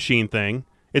vending machine thing.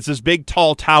 It's this big,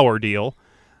 tall tower deal.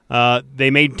 They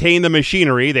maintain the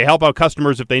machinery. They help out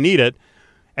customers if they need it.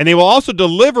 And they will also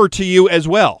deliver to you as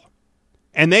well.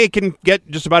 And they can get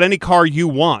just about any car you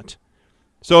want.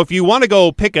 So if you want to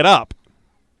go pick it up,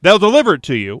 they'll deliver it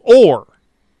to you. Or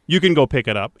you can go pick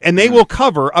it up, and they will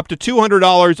cover up to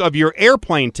 $200 of your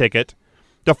airplane ticket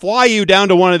to fly you down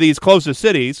to one of these closest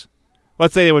cities.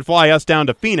 Let's say they would fly us down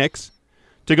to Phoenix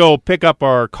to go pick up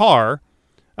our car,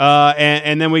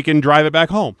 and then we can drive it back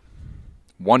home.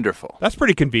 Wonderful. That's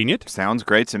pretty convenient. Sounds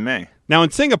great to me. Now,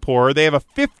 in Singapore, they have a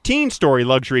 15-story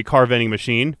luxury car vending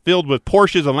machine filled with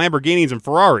Porsches and Lamborghinis and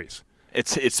Ferraris.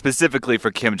 It's specifically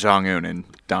for Kim Jong-un and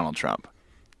Donald Trump.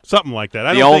 Something like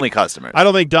that. The only customers. I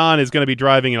don't think Don is going to be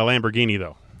driving in a Lamborghini,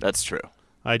 though. That's true.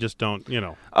 I just don't,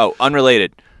 Oh,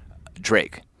 unrelated.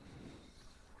 Drake.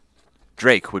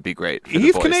 Drake would be great.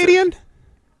 He's Canadian?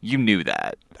 You knew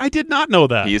that. I did not know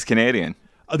that. He's Canadian.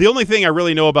 The only thing I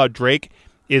really know about Drake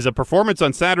is a performance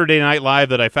on Saturday Night Live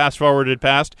that I fast-forwarded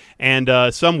past,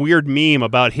 and some weird meme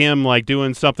about him,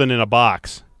 doing something in a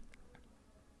box.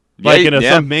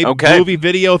 Some movie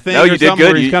video thing or something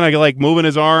where he's kind of moving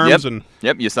his arms.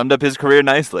 Yep, you summed up his career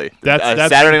nicely. That's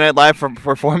Saturday Night Live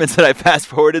performance that I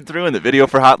fast-forwarded through and the video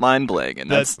for Hotline Bling, and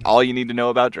that's all you need to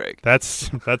know about Drake. That's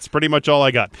pretty much all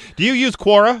I got. Do you use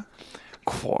Quora?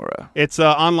 Quora. It's an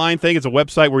online thing. It's a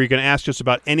website where you can ask just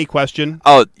about any question.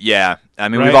 Oh, yeah. I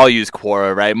mean, Right? We've all used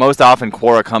Quora, right? Most often,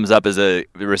 Quora comes up as a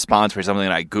response for something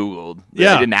that I Googled.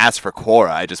 Yeah. I didn't ask for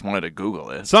Quora. I just wanted to Google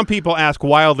it. Some people ask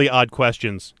wildly odd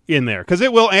questions in there because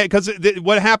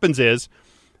what happens is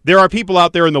there are people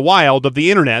out there in the wild of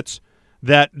the internets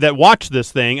that watch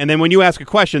this thing, and then when you ask a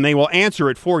question, they will answer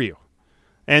it for you.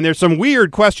 And there's some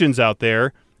weird questions out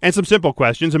there, and some simple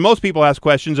questions. And most people ask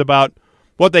questions about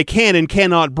what they can and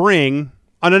cannot bring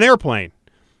on an airplane,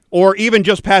 or even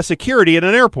just past security at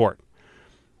an airport.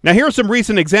 Now, here are some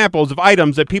recent examples of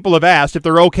items that people have asked if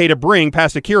they're okay to bring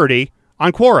past security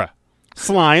on Quora.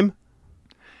 Slime,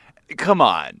 Come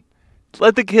on.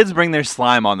 Let the kids bring their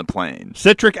slime on the plane.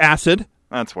 citric acid,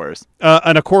 That's worse.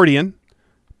 an accordion,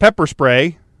 pepper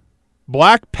spray,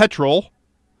 black petrol.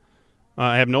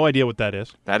 I have no idea what that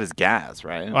is. That is gas,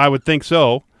 right? I would think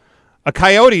so. A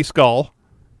coyote skull,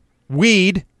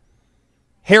 weed,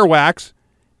 hair wax,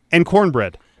 and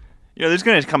cornbread. You know, there's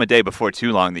going to come a day before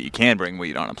too long that you can bring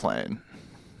weed on a plane.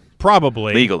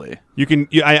 Probably. Legally. You can.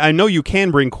 I know you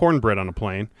can bring cornbread on a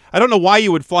plane. I don't know why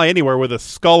you would fly anywhere with a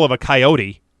skull of a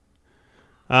coyote.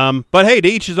 But hey, to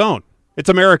each his own. It's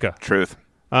America. Truth.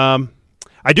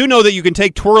 I do know that you can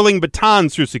take twirling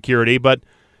batons through security, but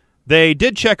they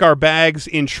did check our bags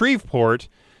in Shreveport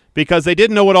because they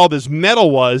didn't know what all this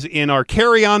metal was in our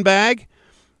carry-on bag.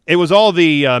 It was all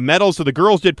the medals, so the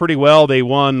girls did pretty well. They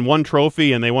won one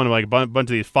trophy, and they won like a bunch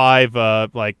of these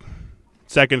 5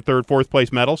 second, third, fourth place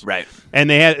medals. Right. And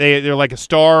they're like a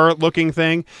star-looking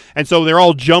thing, and so they're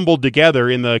all jumbled together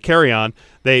in the carry-on.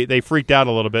 They freaked out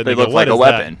a little bit. They go, look like a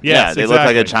weapon. Yes, they exactly. look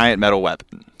like a giant metal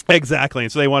weapon. Exactly,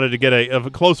 and so they wanted to get a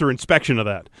closer inspection of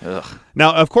that. Ugh.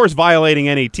 Now, of course, violating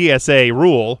any TSA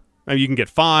rule, you can get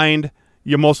fined.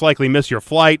 You most likely miss your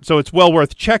flight, so it's well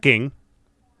worth checking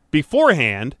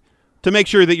beforehand to make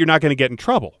sure that you're not going to get in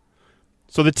trouble.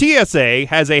 So the TSA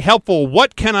has a helpful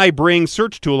 "What Can I Bring"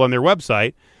 search tool on their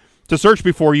website to search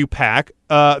before you pack.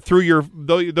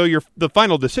 The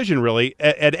final decision really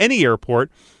at any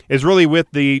airport is really with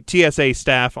the TSA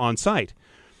staff on site.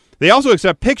 They also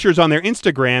accept pictures on their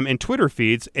Instagram and Twitter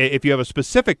feeds if you have a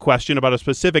specific question about a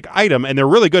specific item, and they're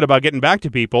really good about getting back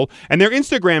to people. And their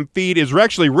Instagram feed is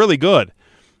actually really good.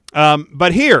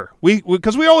 But here,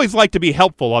 because we always like to be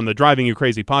helpful on the Driving You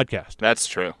Crazy podcast. That's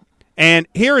true. And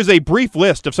here is a brief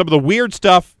list of some of the weird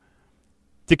stuff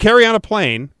to carry on a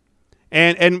plane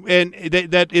and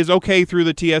that is okay through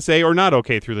the TSA or not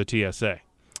okay through the TSA.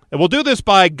 And we'll do this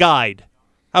by guide.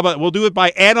 How about we'll do it by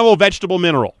animal, vegetable,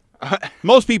 mineral.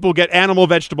 Most people get animal,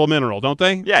 vegetable, mineral, don't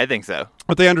they? Yeah, I think so.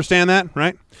 But they understand that,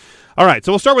 right? All right,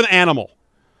 so we'll start with animal.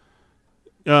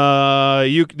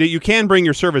 You can bring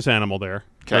your service animal there,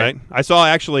 right? I saw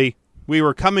actually we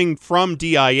were coming from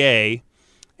DIA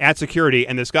at security,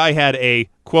 and this guy had a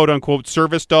quote-unquote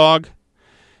service dog.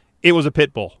 It was a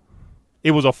pit bull. It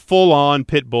was a full-on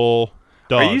pit bull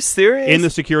dog. Are you serious? In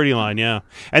the security line, yeah.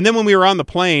 And then when we were on the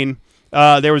plane,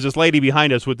 there was this lady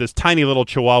behind us with this tiny little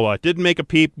chihuahua. Didn't make a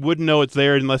peep, wouldn't know it's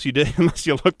there unless you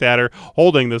looked at her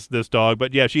holding this dog.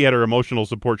 But yeah, she had her emotional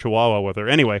support chihuahua with her.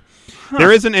 Anyway,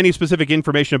 there isn't any specific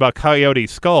information about coyote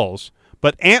skulls,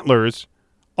 but antlers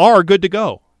are good to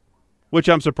go, which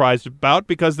I'm surprised about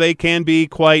because they can be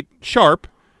quite sharp,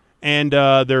 and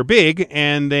they're big,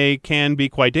 and they can be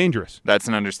quite dangerous. That's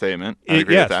an understatement. I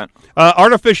agree Yes. with that.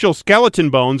 Artificial skeleton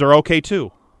bones are okay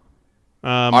too.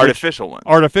 Artificial ones.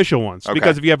 Artificial ones. Okay.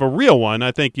 Because if you have a real one,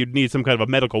 I think you'd need some kind of a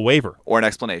medical waiver. Or an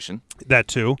explanation. That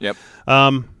too. Yep.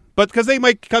 But because they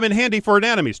might come in handy for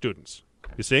anatomy students.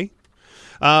 You see?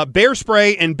 Bear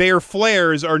spray and bear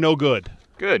flares are no good.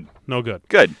 Good. No good.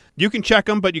 Good. You can check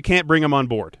them, but you can't bring them on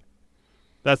board.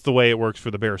 That's the way it works for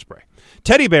the bear spray.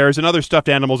 Teddy bears and other stuffed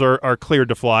animals are cleared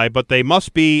to fly, but they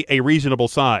must be a reasonable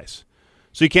size.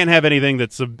 So you can't have anything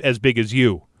that's as big as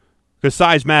you, because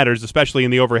size matters, especially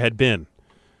in the overhead bin.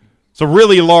 So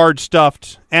really large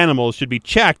stuffed animals should be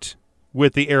checked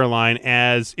with the airline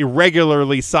as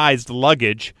irregularly sized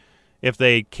luggage if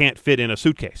they can't fit in a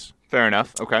suitcase. Fair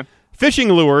enough. Okay. Fishing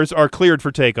lures are cleared for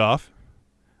takeoff,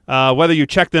 whether you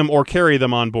check them or carry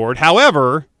them on board.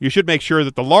 However, you should make sure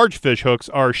that the large fish hooks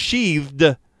are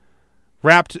sheathed,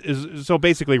 wrapped,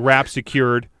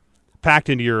 secured, packed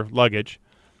into your luggage.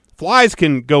 Flies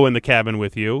can go in the cabin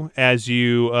with you, as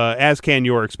can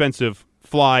your expensive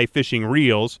fly fishing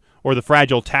reels or the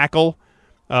fragile tackle.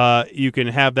 You can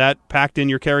have that packed in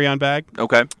your carry-on bag.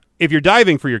 Okay. If you're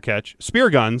diving for your catch, spear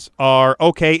guns are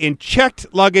okay in checked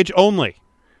luggage only,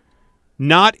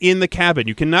 not in the cabin.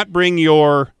 You cannot bring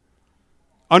your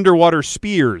underwater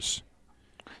spears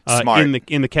Smart.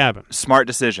 in the cabin. Smart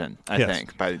decision, I Yes.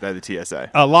 think, by the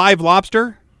TSA. A live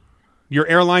lobster, your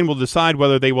airline will decide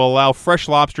whether they will allow fresh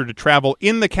lobster to travel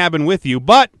in the cabin with you,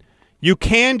 but you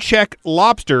can check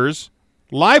lobsters,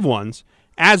 live ones,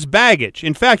 as baggage.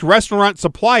 In fact, restaurant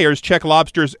suppliers check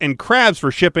lobsters and crabs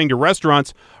for shipping to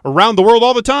restaurants around the world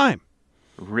all the time.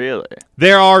 Really?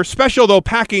 There are special, though,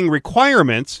 packing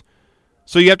requirements,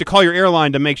 so you have to call your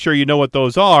airline to make sure you know what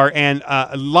those are. And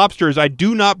lobsters, I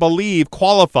do not believe,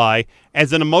 qualify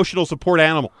as an emotional support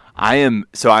animal. I'm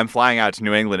flying out to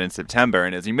New England in September,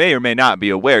 and as you may or may not be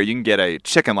aware, you can get a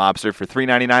chicken lobster for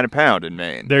 $3.99 a pound in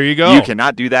Maine. There you go. You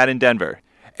cannot do that in Denver.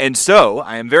 And so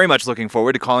I am very much looking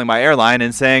forward to calling my airline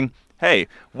and saying, hey,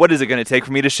 what is it going to take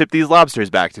for me to ship these lobsters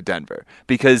back to Denver?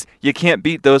 Because you can't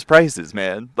beat those prices,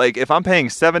 man. Like, if I'm paying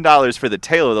 $7 for the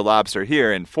tail of the lobster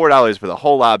here and $4 for the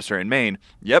whole lobster in Maine,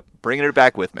 yep, bringing it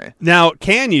back with me. Now,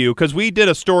 can you, because we did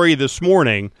a story this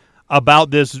morning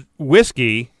about this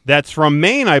whiskey that's from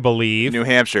Maine, I believe. New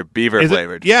Hampshire, beaver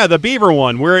flavored. Yeah, the beaver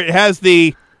one, where it has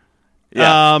the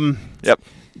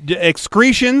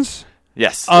excretions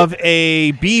yes. of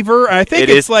a beaver. I think it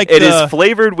is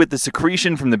flavored with the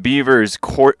secretion from the beaver's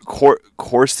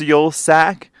corseal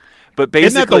sac. But basically,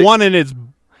 isn't that the one in its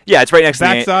it's right next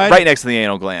to the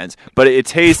anal glands. But it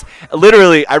tastes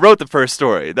literally. I wrote the first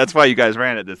story. That's why you guys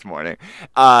ran it this morning.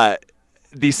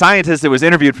 The scientist that was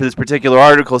interviewed for this particular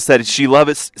article said she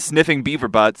loves sniffing beaver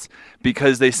butts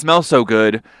because they smell so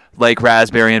good, like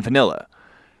raspberry and vanilla,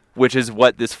 which is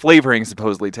what this flavoring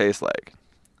supposedly tastes like.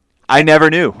 I never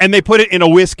knew. And they put it in a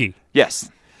whiskey.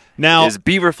 Yes. Now, it is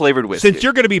beaver-flavored whiskey. Since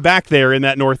you're going to be back there in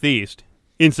that Northeast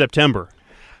in September,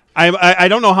 I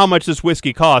don't know how much this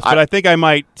whiskey costs, but I think I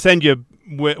might send you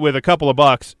with a couple of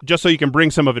bucks just so you can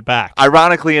bring some of it back.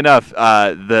 Ironically enough,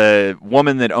 the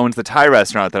woman that owns the Thai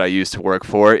restaurant that I used to work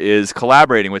for is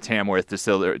collaborating with Tamworth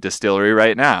Distillery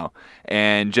right now,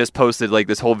 and just posted like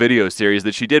this whole video series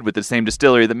that she did with the same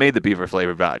distillery that made the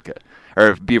beaver-flavored vodka,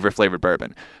 or beaver-flavored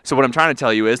bourbon. So what I'm trying to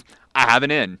tell you is, I have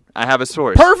an in. I have a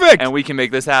source. Perfect! And we can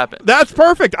make this happen. That's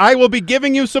perfect. I will be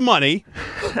giving you some money,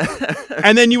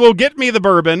 and then you will get me the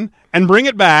bourbon and bring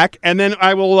it back, and then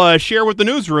I will share with the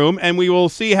newsroom, and we will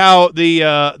see how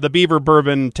the beaver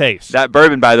bourbon tastes. That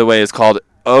bourbon, by the way, is called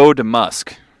Eau de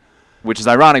Musk, which is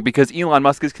ironic because Elon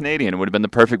Musk is Canadian. It would have been the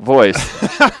perfect voice.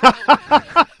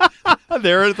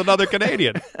 There is another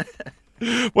Canadian.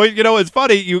 Well, it's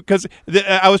funny because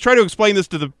I was trying to explain this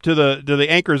to the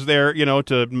anchors there,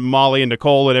 to Molly and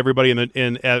Nicole and everybody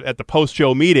at the post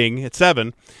show meeting at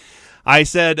 7. I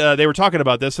said they were talking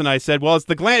about this, and I said, well, it's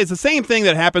the same thing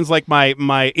that happens like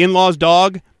my in-laws'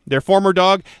 dog, their former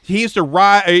dog. He used to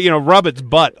rub its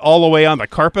butt all the way on the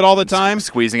carpet all the time,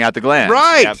 squeezing out the glands.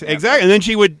 Right, yep. Exactly. And then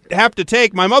she would have to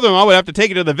my mother-in-law would have to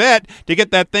take it to the vet to get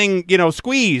that thing,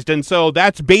 squeezed. And so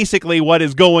that's basically what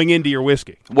is going into your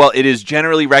whiskey. Well, it is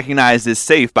generally recognized as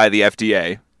safe by the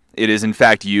FDA. It is, in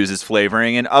fact, used as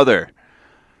flavoring in other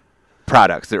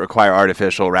products that require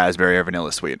artificial raspberry or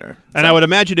vanilla sweetener. And I would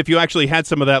imagine if you actually had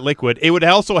some of that liquid, it would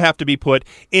also have to be put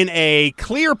in a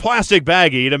clear plastic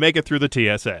baggie to make it through the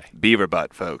TSA. Beaver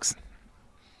butt, folks.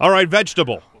 All right,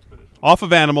 vegetable. Off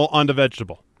of animal, onto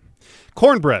vegetable.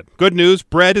 Cornbread. Good news,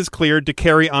 bread is cleared to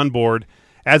carry on board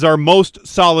as our most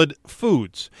solid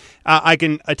foods. I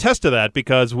can attest to that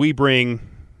because we bring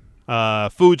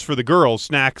foods for the girls,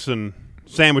 snacks and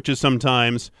sandwiches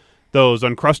sometimes, those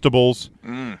Uncrustables,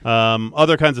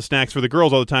 other kinds of snacks for the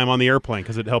girls all the time on the airplane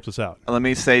because it helps us out. Let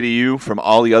me say to you, from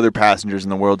all the other passengers in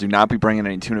the world, do not be bringing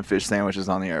any tuna fish sandwiches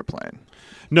on the airplane.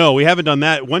 No, we haven't done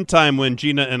that. One time when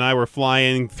Gina and I were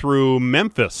flying through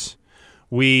Memphis,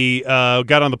 we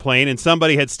got on the plane and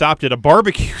somebody had stopped at a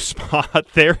barbecue spot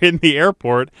there in the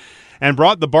airport and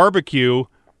brought the barbecue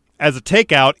as a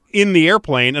takeout in the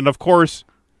airplane. And, of course,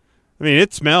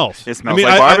 it smells. It smells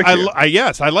like barbecue.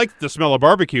 Yes, I like the smell of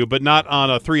barbecue, but not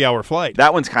on a 3-hour flight.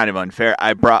 That one's kind of unfair.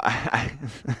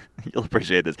 You'll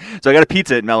appreciate this. So I got a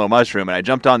pizza at Mellow Mushroom, and I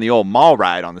jumped on the old mall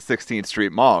ride on the 16th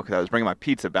Street Mall because I was bringing my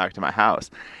pizza back to my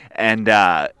house. And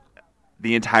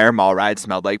the entire mall ride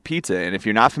smelled like pizza. And if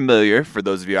you're not familiar, for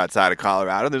those of you outside of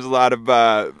Colorado, there's a lot of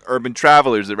urban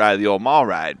travelers that ride the old mall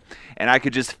ride. And I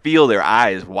could just feel their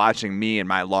eyes watching me and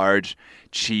my large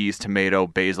cheese, tomato,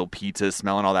 basil pizza,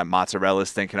 smelling all that mozzarella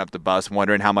stinking up the bus,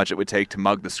 wondering how much it would take to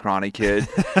mug the scrawny kid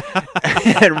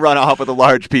and run off with a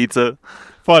large pizza.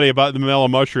 Funny about the Mellow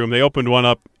Mushroom, they opened one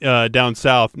up down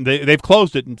south. They've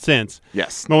closed it since.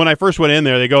 Yes. But when I first went in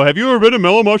there, they go, "Have you ever been to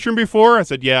Mellow Mushroom before?" I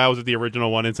said, "Yeah, I was at the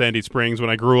original one in Sandy Springs when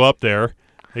I grew up there."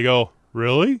 They go,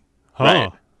 "Really? Huh?"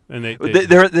 Right. And they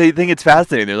think it's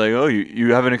fascinating. They're like, "Oh,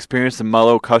 you haven't experienced the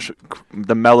mellow culture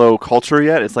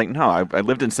yet?" It's like, no, I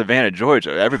lived in Savannah,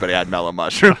 Georgia. Everybody had Mellow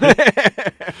Mushroom.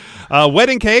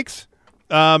 Wedding cakes,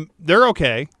 they're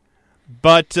okay,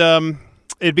 but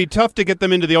it'd be tough to get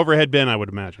them into the overhead bin, I would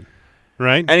imagine.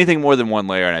 Right? Anything more than one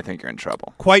layer, and I think you're in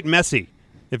trouble. Quite messy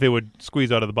if it would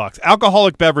squeeze out of the box.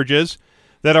 Alcoholic beverages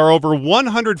that are over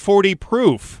 140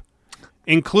 proof,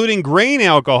 including grain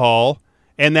alcohol.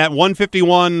 And that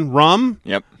 151 rum,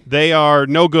 yep, they are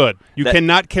no good. You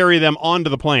cannot carry them onto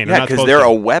the plane. Yeah, because they're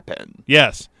a weapon.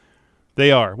 Yes.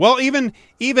 They are. Well, even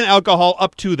alcohol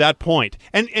up to that point.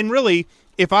 And really,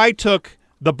 if I took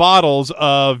the bottles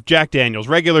of Jack Daniels,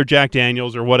 regular Jack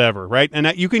Daniels or whatever, right?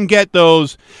 And you can get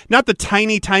those, not the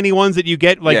tiny, tiny ones that you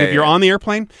get, like if you're on the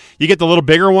airplane. You get the little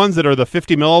bigger ones that are the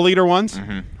 50 milliliter ones,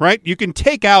 right? You can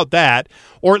take out that,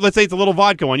 or let's say it's a little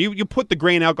vodka one. You put the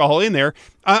grain alcohol in there.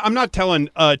 I'm not telling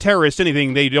terrorists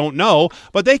anything they don't know,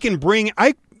 but they can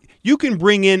you can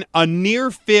bring in a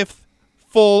near fifth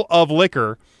full of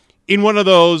liquor in one of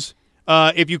those,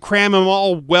 if you cram them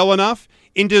all well enough,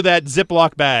 into that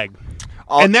Ziploc bag.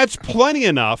 And that's plenty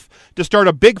enough to start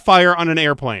a big fire on an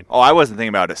airplane. Oh, I wasn't thinking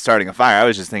about it starting a fire. I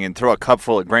was just thinking throw a cup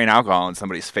full of grain alcohol in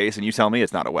somebody's face, and you tell me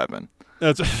it's not a weapon.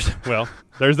 Well,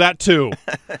 there's that too.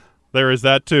 There is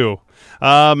that too.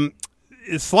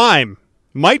 Slime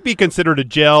might be considered a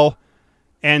gel,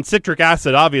 and citric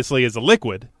acid obviously is a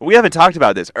liquid. We haven't talked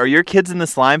about this. Are your kids in the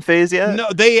slime phase yet? No,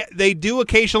 they do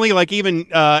occasionally, like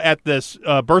even at this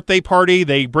birthday party,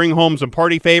 they bring home some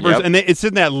party favors, and it's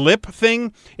in that lip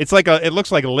thing. It's like it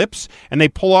looks like lips, and they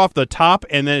pull off the top,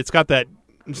 and then it's got that,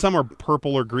 some are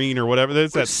purple or green or whatever.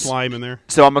 There's that slime in there.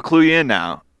 So I'm going to clue you in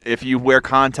now. If you wear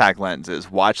contact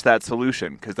lenses, watch that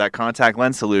solution, because that contact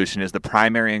lens solution is the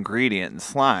primary ingredient in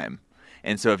slime.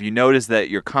 And so if you notice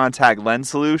that your contact lens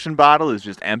solution bottle is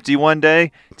just empty one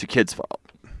day, it's your kid's fault.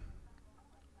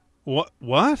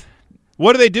 What?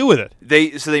 What do they do with it?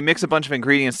 They mix a bunch of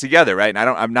ingredients together, right? And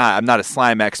I'm not a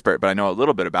slime expert, but I know a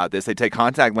little bit about this. They take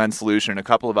contact lens solution and a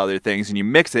couple of other things, and you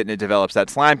mix it, and it develops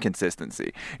that slime consistency.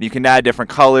 And you can add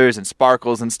different colors and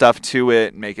sparkles and stuff to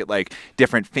it, and make it like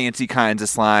different fancy kinds of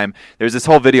slime. There's this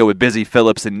whole video with Busy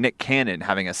Phillips and Nick Cannon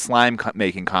having a slime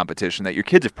making competition that your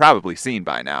kids have probably seen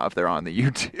by now if they're on the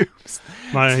YouTubes.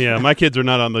 My kids are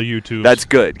not on the YouTube. That's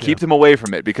good. Keep them away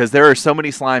from it, because there are so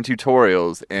many slime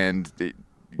tutorials, and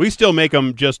we still make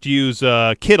them just use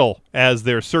Kittle as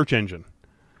their search engine.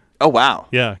 Oh, wow.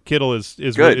 Yeah, Kittle is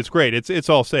good. It's great. It's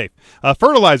all safe.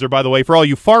 Fertilizer, by the way, for all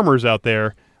you farmers out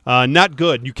there, not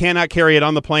good. You cannot carry it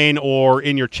on the plane or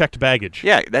in your checked baggage.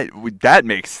 Yeah, that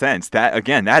makes sense.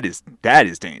 That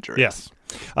is dangerous. Yes.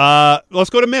 Let's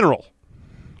go to mineral.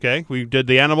 Okay, we did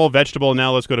the animal, vegetable,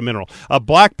 now let's go to mineral.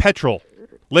 Black petrol,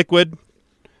 liquid,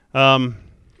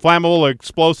 flammable,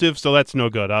 explosive, so that's no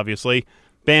good, obviously.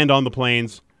 Banned on the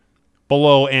planes,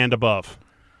 below and above,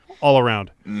 all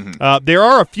around. Mm-hmm. There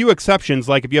are a few exceptions,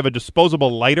 like if you have a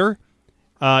disposable lighter,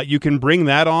 you can bring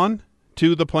that on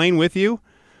to the plane with you.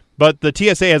 But the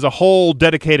TSA has a whole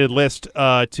dedicated list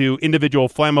to individual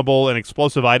flammable and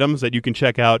explosive items that you can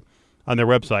check out on their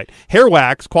website. Hair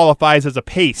wax qualifies as a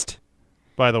paste,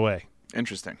 by the way.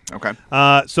 Interesting. Okay.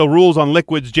 So rules on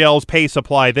liquids, gels, paste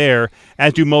apply there,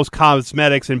 as do most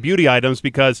cosmetics and beauty items,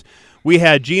 because we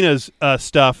had Gina's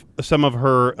stuff, some of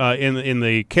her in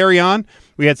the carry-on.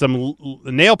 We had some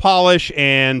nail polish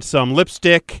and some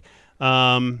lipstick,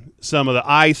 some of the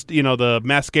eyes, the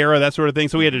mascara, that sort of thing.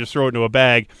 So we had to just throw it into a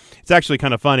bag. It's actually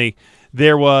kind of funny.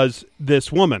 There was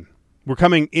this woman. We're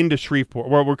coming into Shreveport.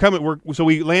 So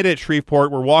we landed at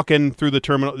Shreveport. We're walking through the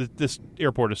terminal. This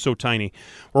airport is so tiny.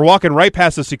 We're walking right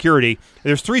past the security.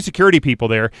 There's 3 security people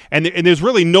there, and there's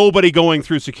really nobody going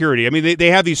through security. I mean,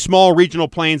 they have these small regional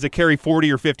planes that carry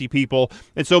 40 or 50 people,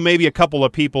 and so maybe a couple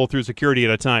of people through security at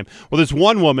a time. Well, there's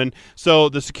one woman, so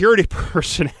the security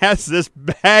person has this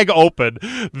bag open,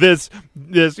 this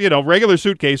regular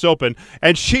suitcase open,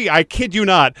 and I kid you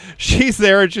not, she's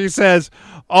there and she says,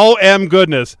 "Oh,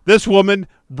 goodness, this woman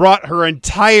brought her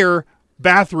entire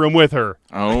bathroom with her."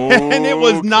 Oh, and it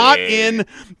was not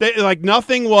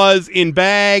nothing was in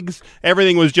bags.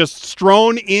 Everything was just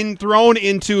thrown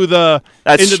into the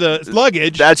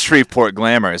luggage. That's Shreveport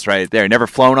glamorous right there. Never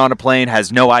flown on a plane,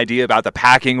 has no idea about the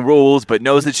packing rules, but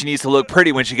knows that she needs to look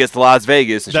pretty when she gets to Las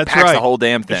Vegas. So she packs the whole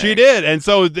damn thing. She did, and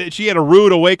so she had a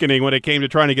rude awakening when it came to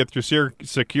trying to get through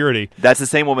security. That's the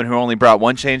same woman who only brought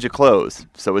one change of clothes,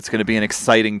 so it's going to be an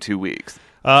exciting 2 weeks.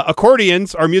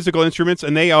 Accordions are musical instruments,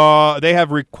 and they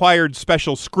have required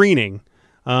special screening,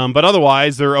 but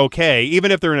otherwise they're okay. Even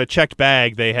if they're in a checked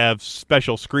bag, they have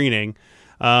special screening.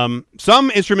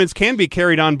 Some instruments can be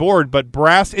carried on board, but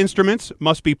brass instruments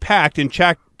must be packed in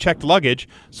checked luggage,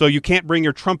 so you can't bring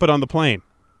your trumpet on the plane.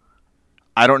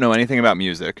 I don't know anything about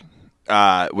music.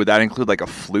 Would that include like a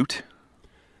flute?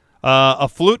 A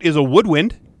flute is a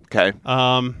woodwind. Okay.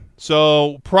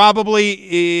 So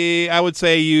probably, I would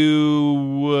say you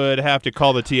would have to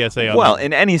call the TSA on Well, that.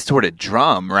 in any sort of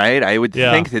drum, right? I would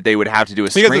Yeah. think that they would have to do a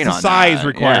Because screen it's a on size that.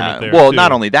 requirement there, Well, too.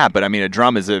 not only that, but I mean, a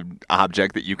drum is an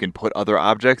object that you can put other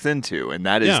objects into, and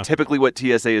that is Yeah. typically what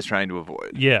TSA is trying to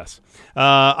avoid. Yes.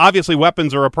 Obviously,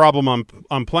 weapons are a problem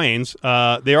on planes.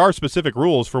 There are specific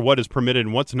rules for what is permitted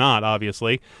and what's not,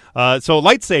 obviously. So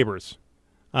lightsabers,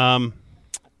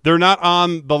 they're not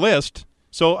on the list,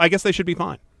 so I guess they should be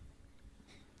fine.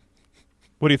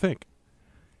 What do you think?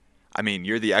 I mean,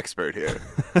 you're the expert here.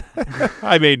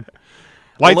 I mean,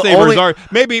 lightsabers only- are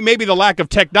maybe the lack of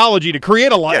technology to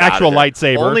create a Get out actual of here.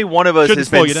 lightsaber. Only one of us shouldn't has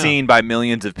slow been you down. seen by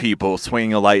millions of people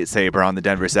swinging a lightsaber on the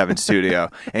Denver 7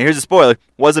 studio. And here's a spoiler.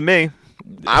 Wasn't me.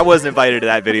 I wasn't invited to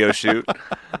that video shoot.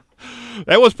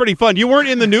 That was pretty fun. You weren't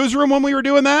in the newsroom when we were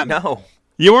doing that? No.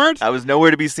 You weren't? I was nowhere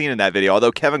to be seen in that video.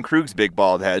 Although Kevin Krug's big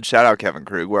bald head, shout out Kevin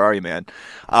Krug, where are you, man?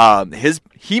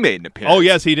 He made an appearance. Oh,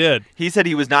 yes, he did. He said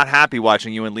he was not happy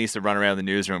watching you and Lisa run around the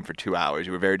newsroom for 2 hours.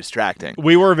 You were very distracting.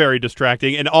 We were very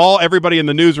distracting, and everybody in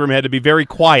the newsroom had to be very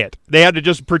quiet. They had to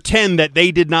just pretend that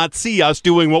they did not see us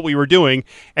doing what we were doing.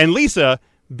 And Lisa,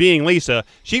 being Lisa,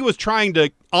 she was trying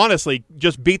to honestly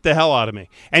just beat the hell out of me.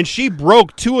 And she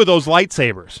broke 2 of those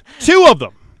lightsabers. 2 of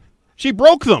them. She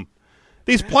broke them.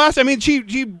 These plastic. I mean,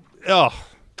 it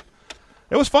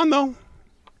was fun though.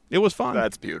 It was fun.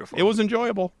 That's beautiful. It was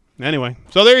enjoyable. Anyway,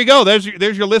 so there you go. There's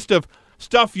your list of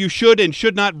stuff you should and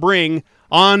should not bring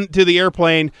onto the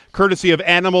airplane, courtesy of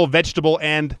animal, vegetable,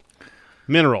 and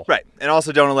mineral. Right. And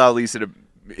also don't allow Lisa to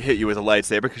hit you with a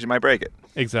lightsaber because you might break it.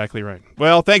 Exactly right.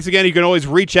 Well, thanks again. You can always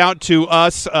reach out to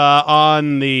us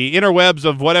on the interwebs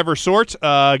of whatever sort.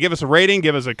 Give us a rating,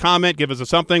 give us a comment, give us a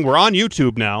something. We're on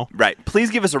YouTube now. Right.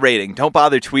 Please give us a rating. Don't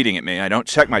bother tweeting at me. I don't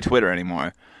check my Twitter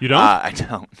anymore. You don't? I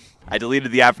don't. I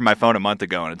deleted the app from my phone a month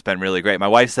ago, and it's been really great. My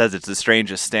wife says it's the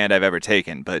strangest stand I've ever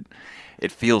taken, but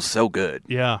it feels so good.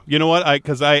 Yeah. You know what?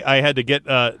 Because I had to get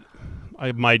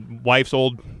my wife's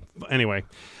old... Anyway.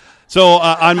 So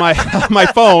on my my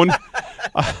phone,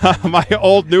 my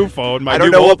old new phone, I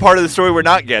don't know what part of the story we're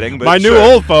not getting, but my new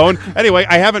sure. old phone. Anyway,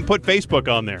 I haven't put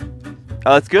Facebook on there.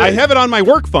 Oh, that's good. I have it on my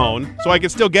work phone, so I can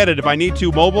still get it if I need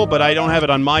to mobile, but I don't have it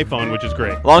on my phone, which is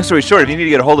great. Long story short, if you need to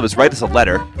get a hold of us, write us a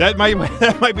letter. That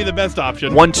might be the best option.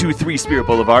 123 Spirit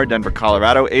Boulevard, Denver,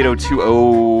 Colorado,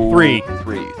 80203.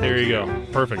 There you go.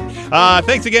 Perfect.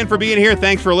 Thanks again for being here.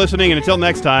 Thanks for listening. And until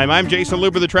next time, I'm Jason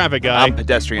Luber, the traffic guy, I'm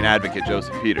pedestrian advocate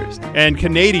Joseph Peters. and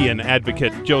Canadian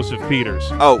advocate Joseph Peters.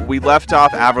 Oh, we left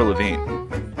off Avril Lavigne.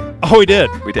 Oh, we did.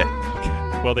 We did.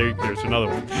 Well, there's another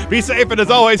one. Be safe, and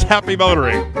as always, happy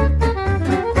motoring.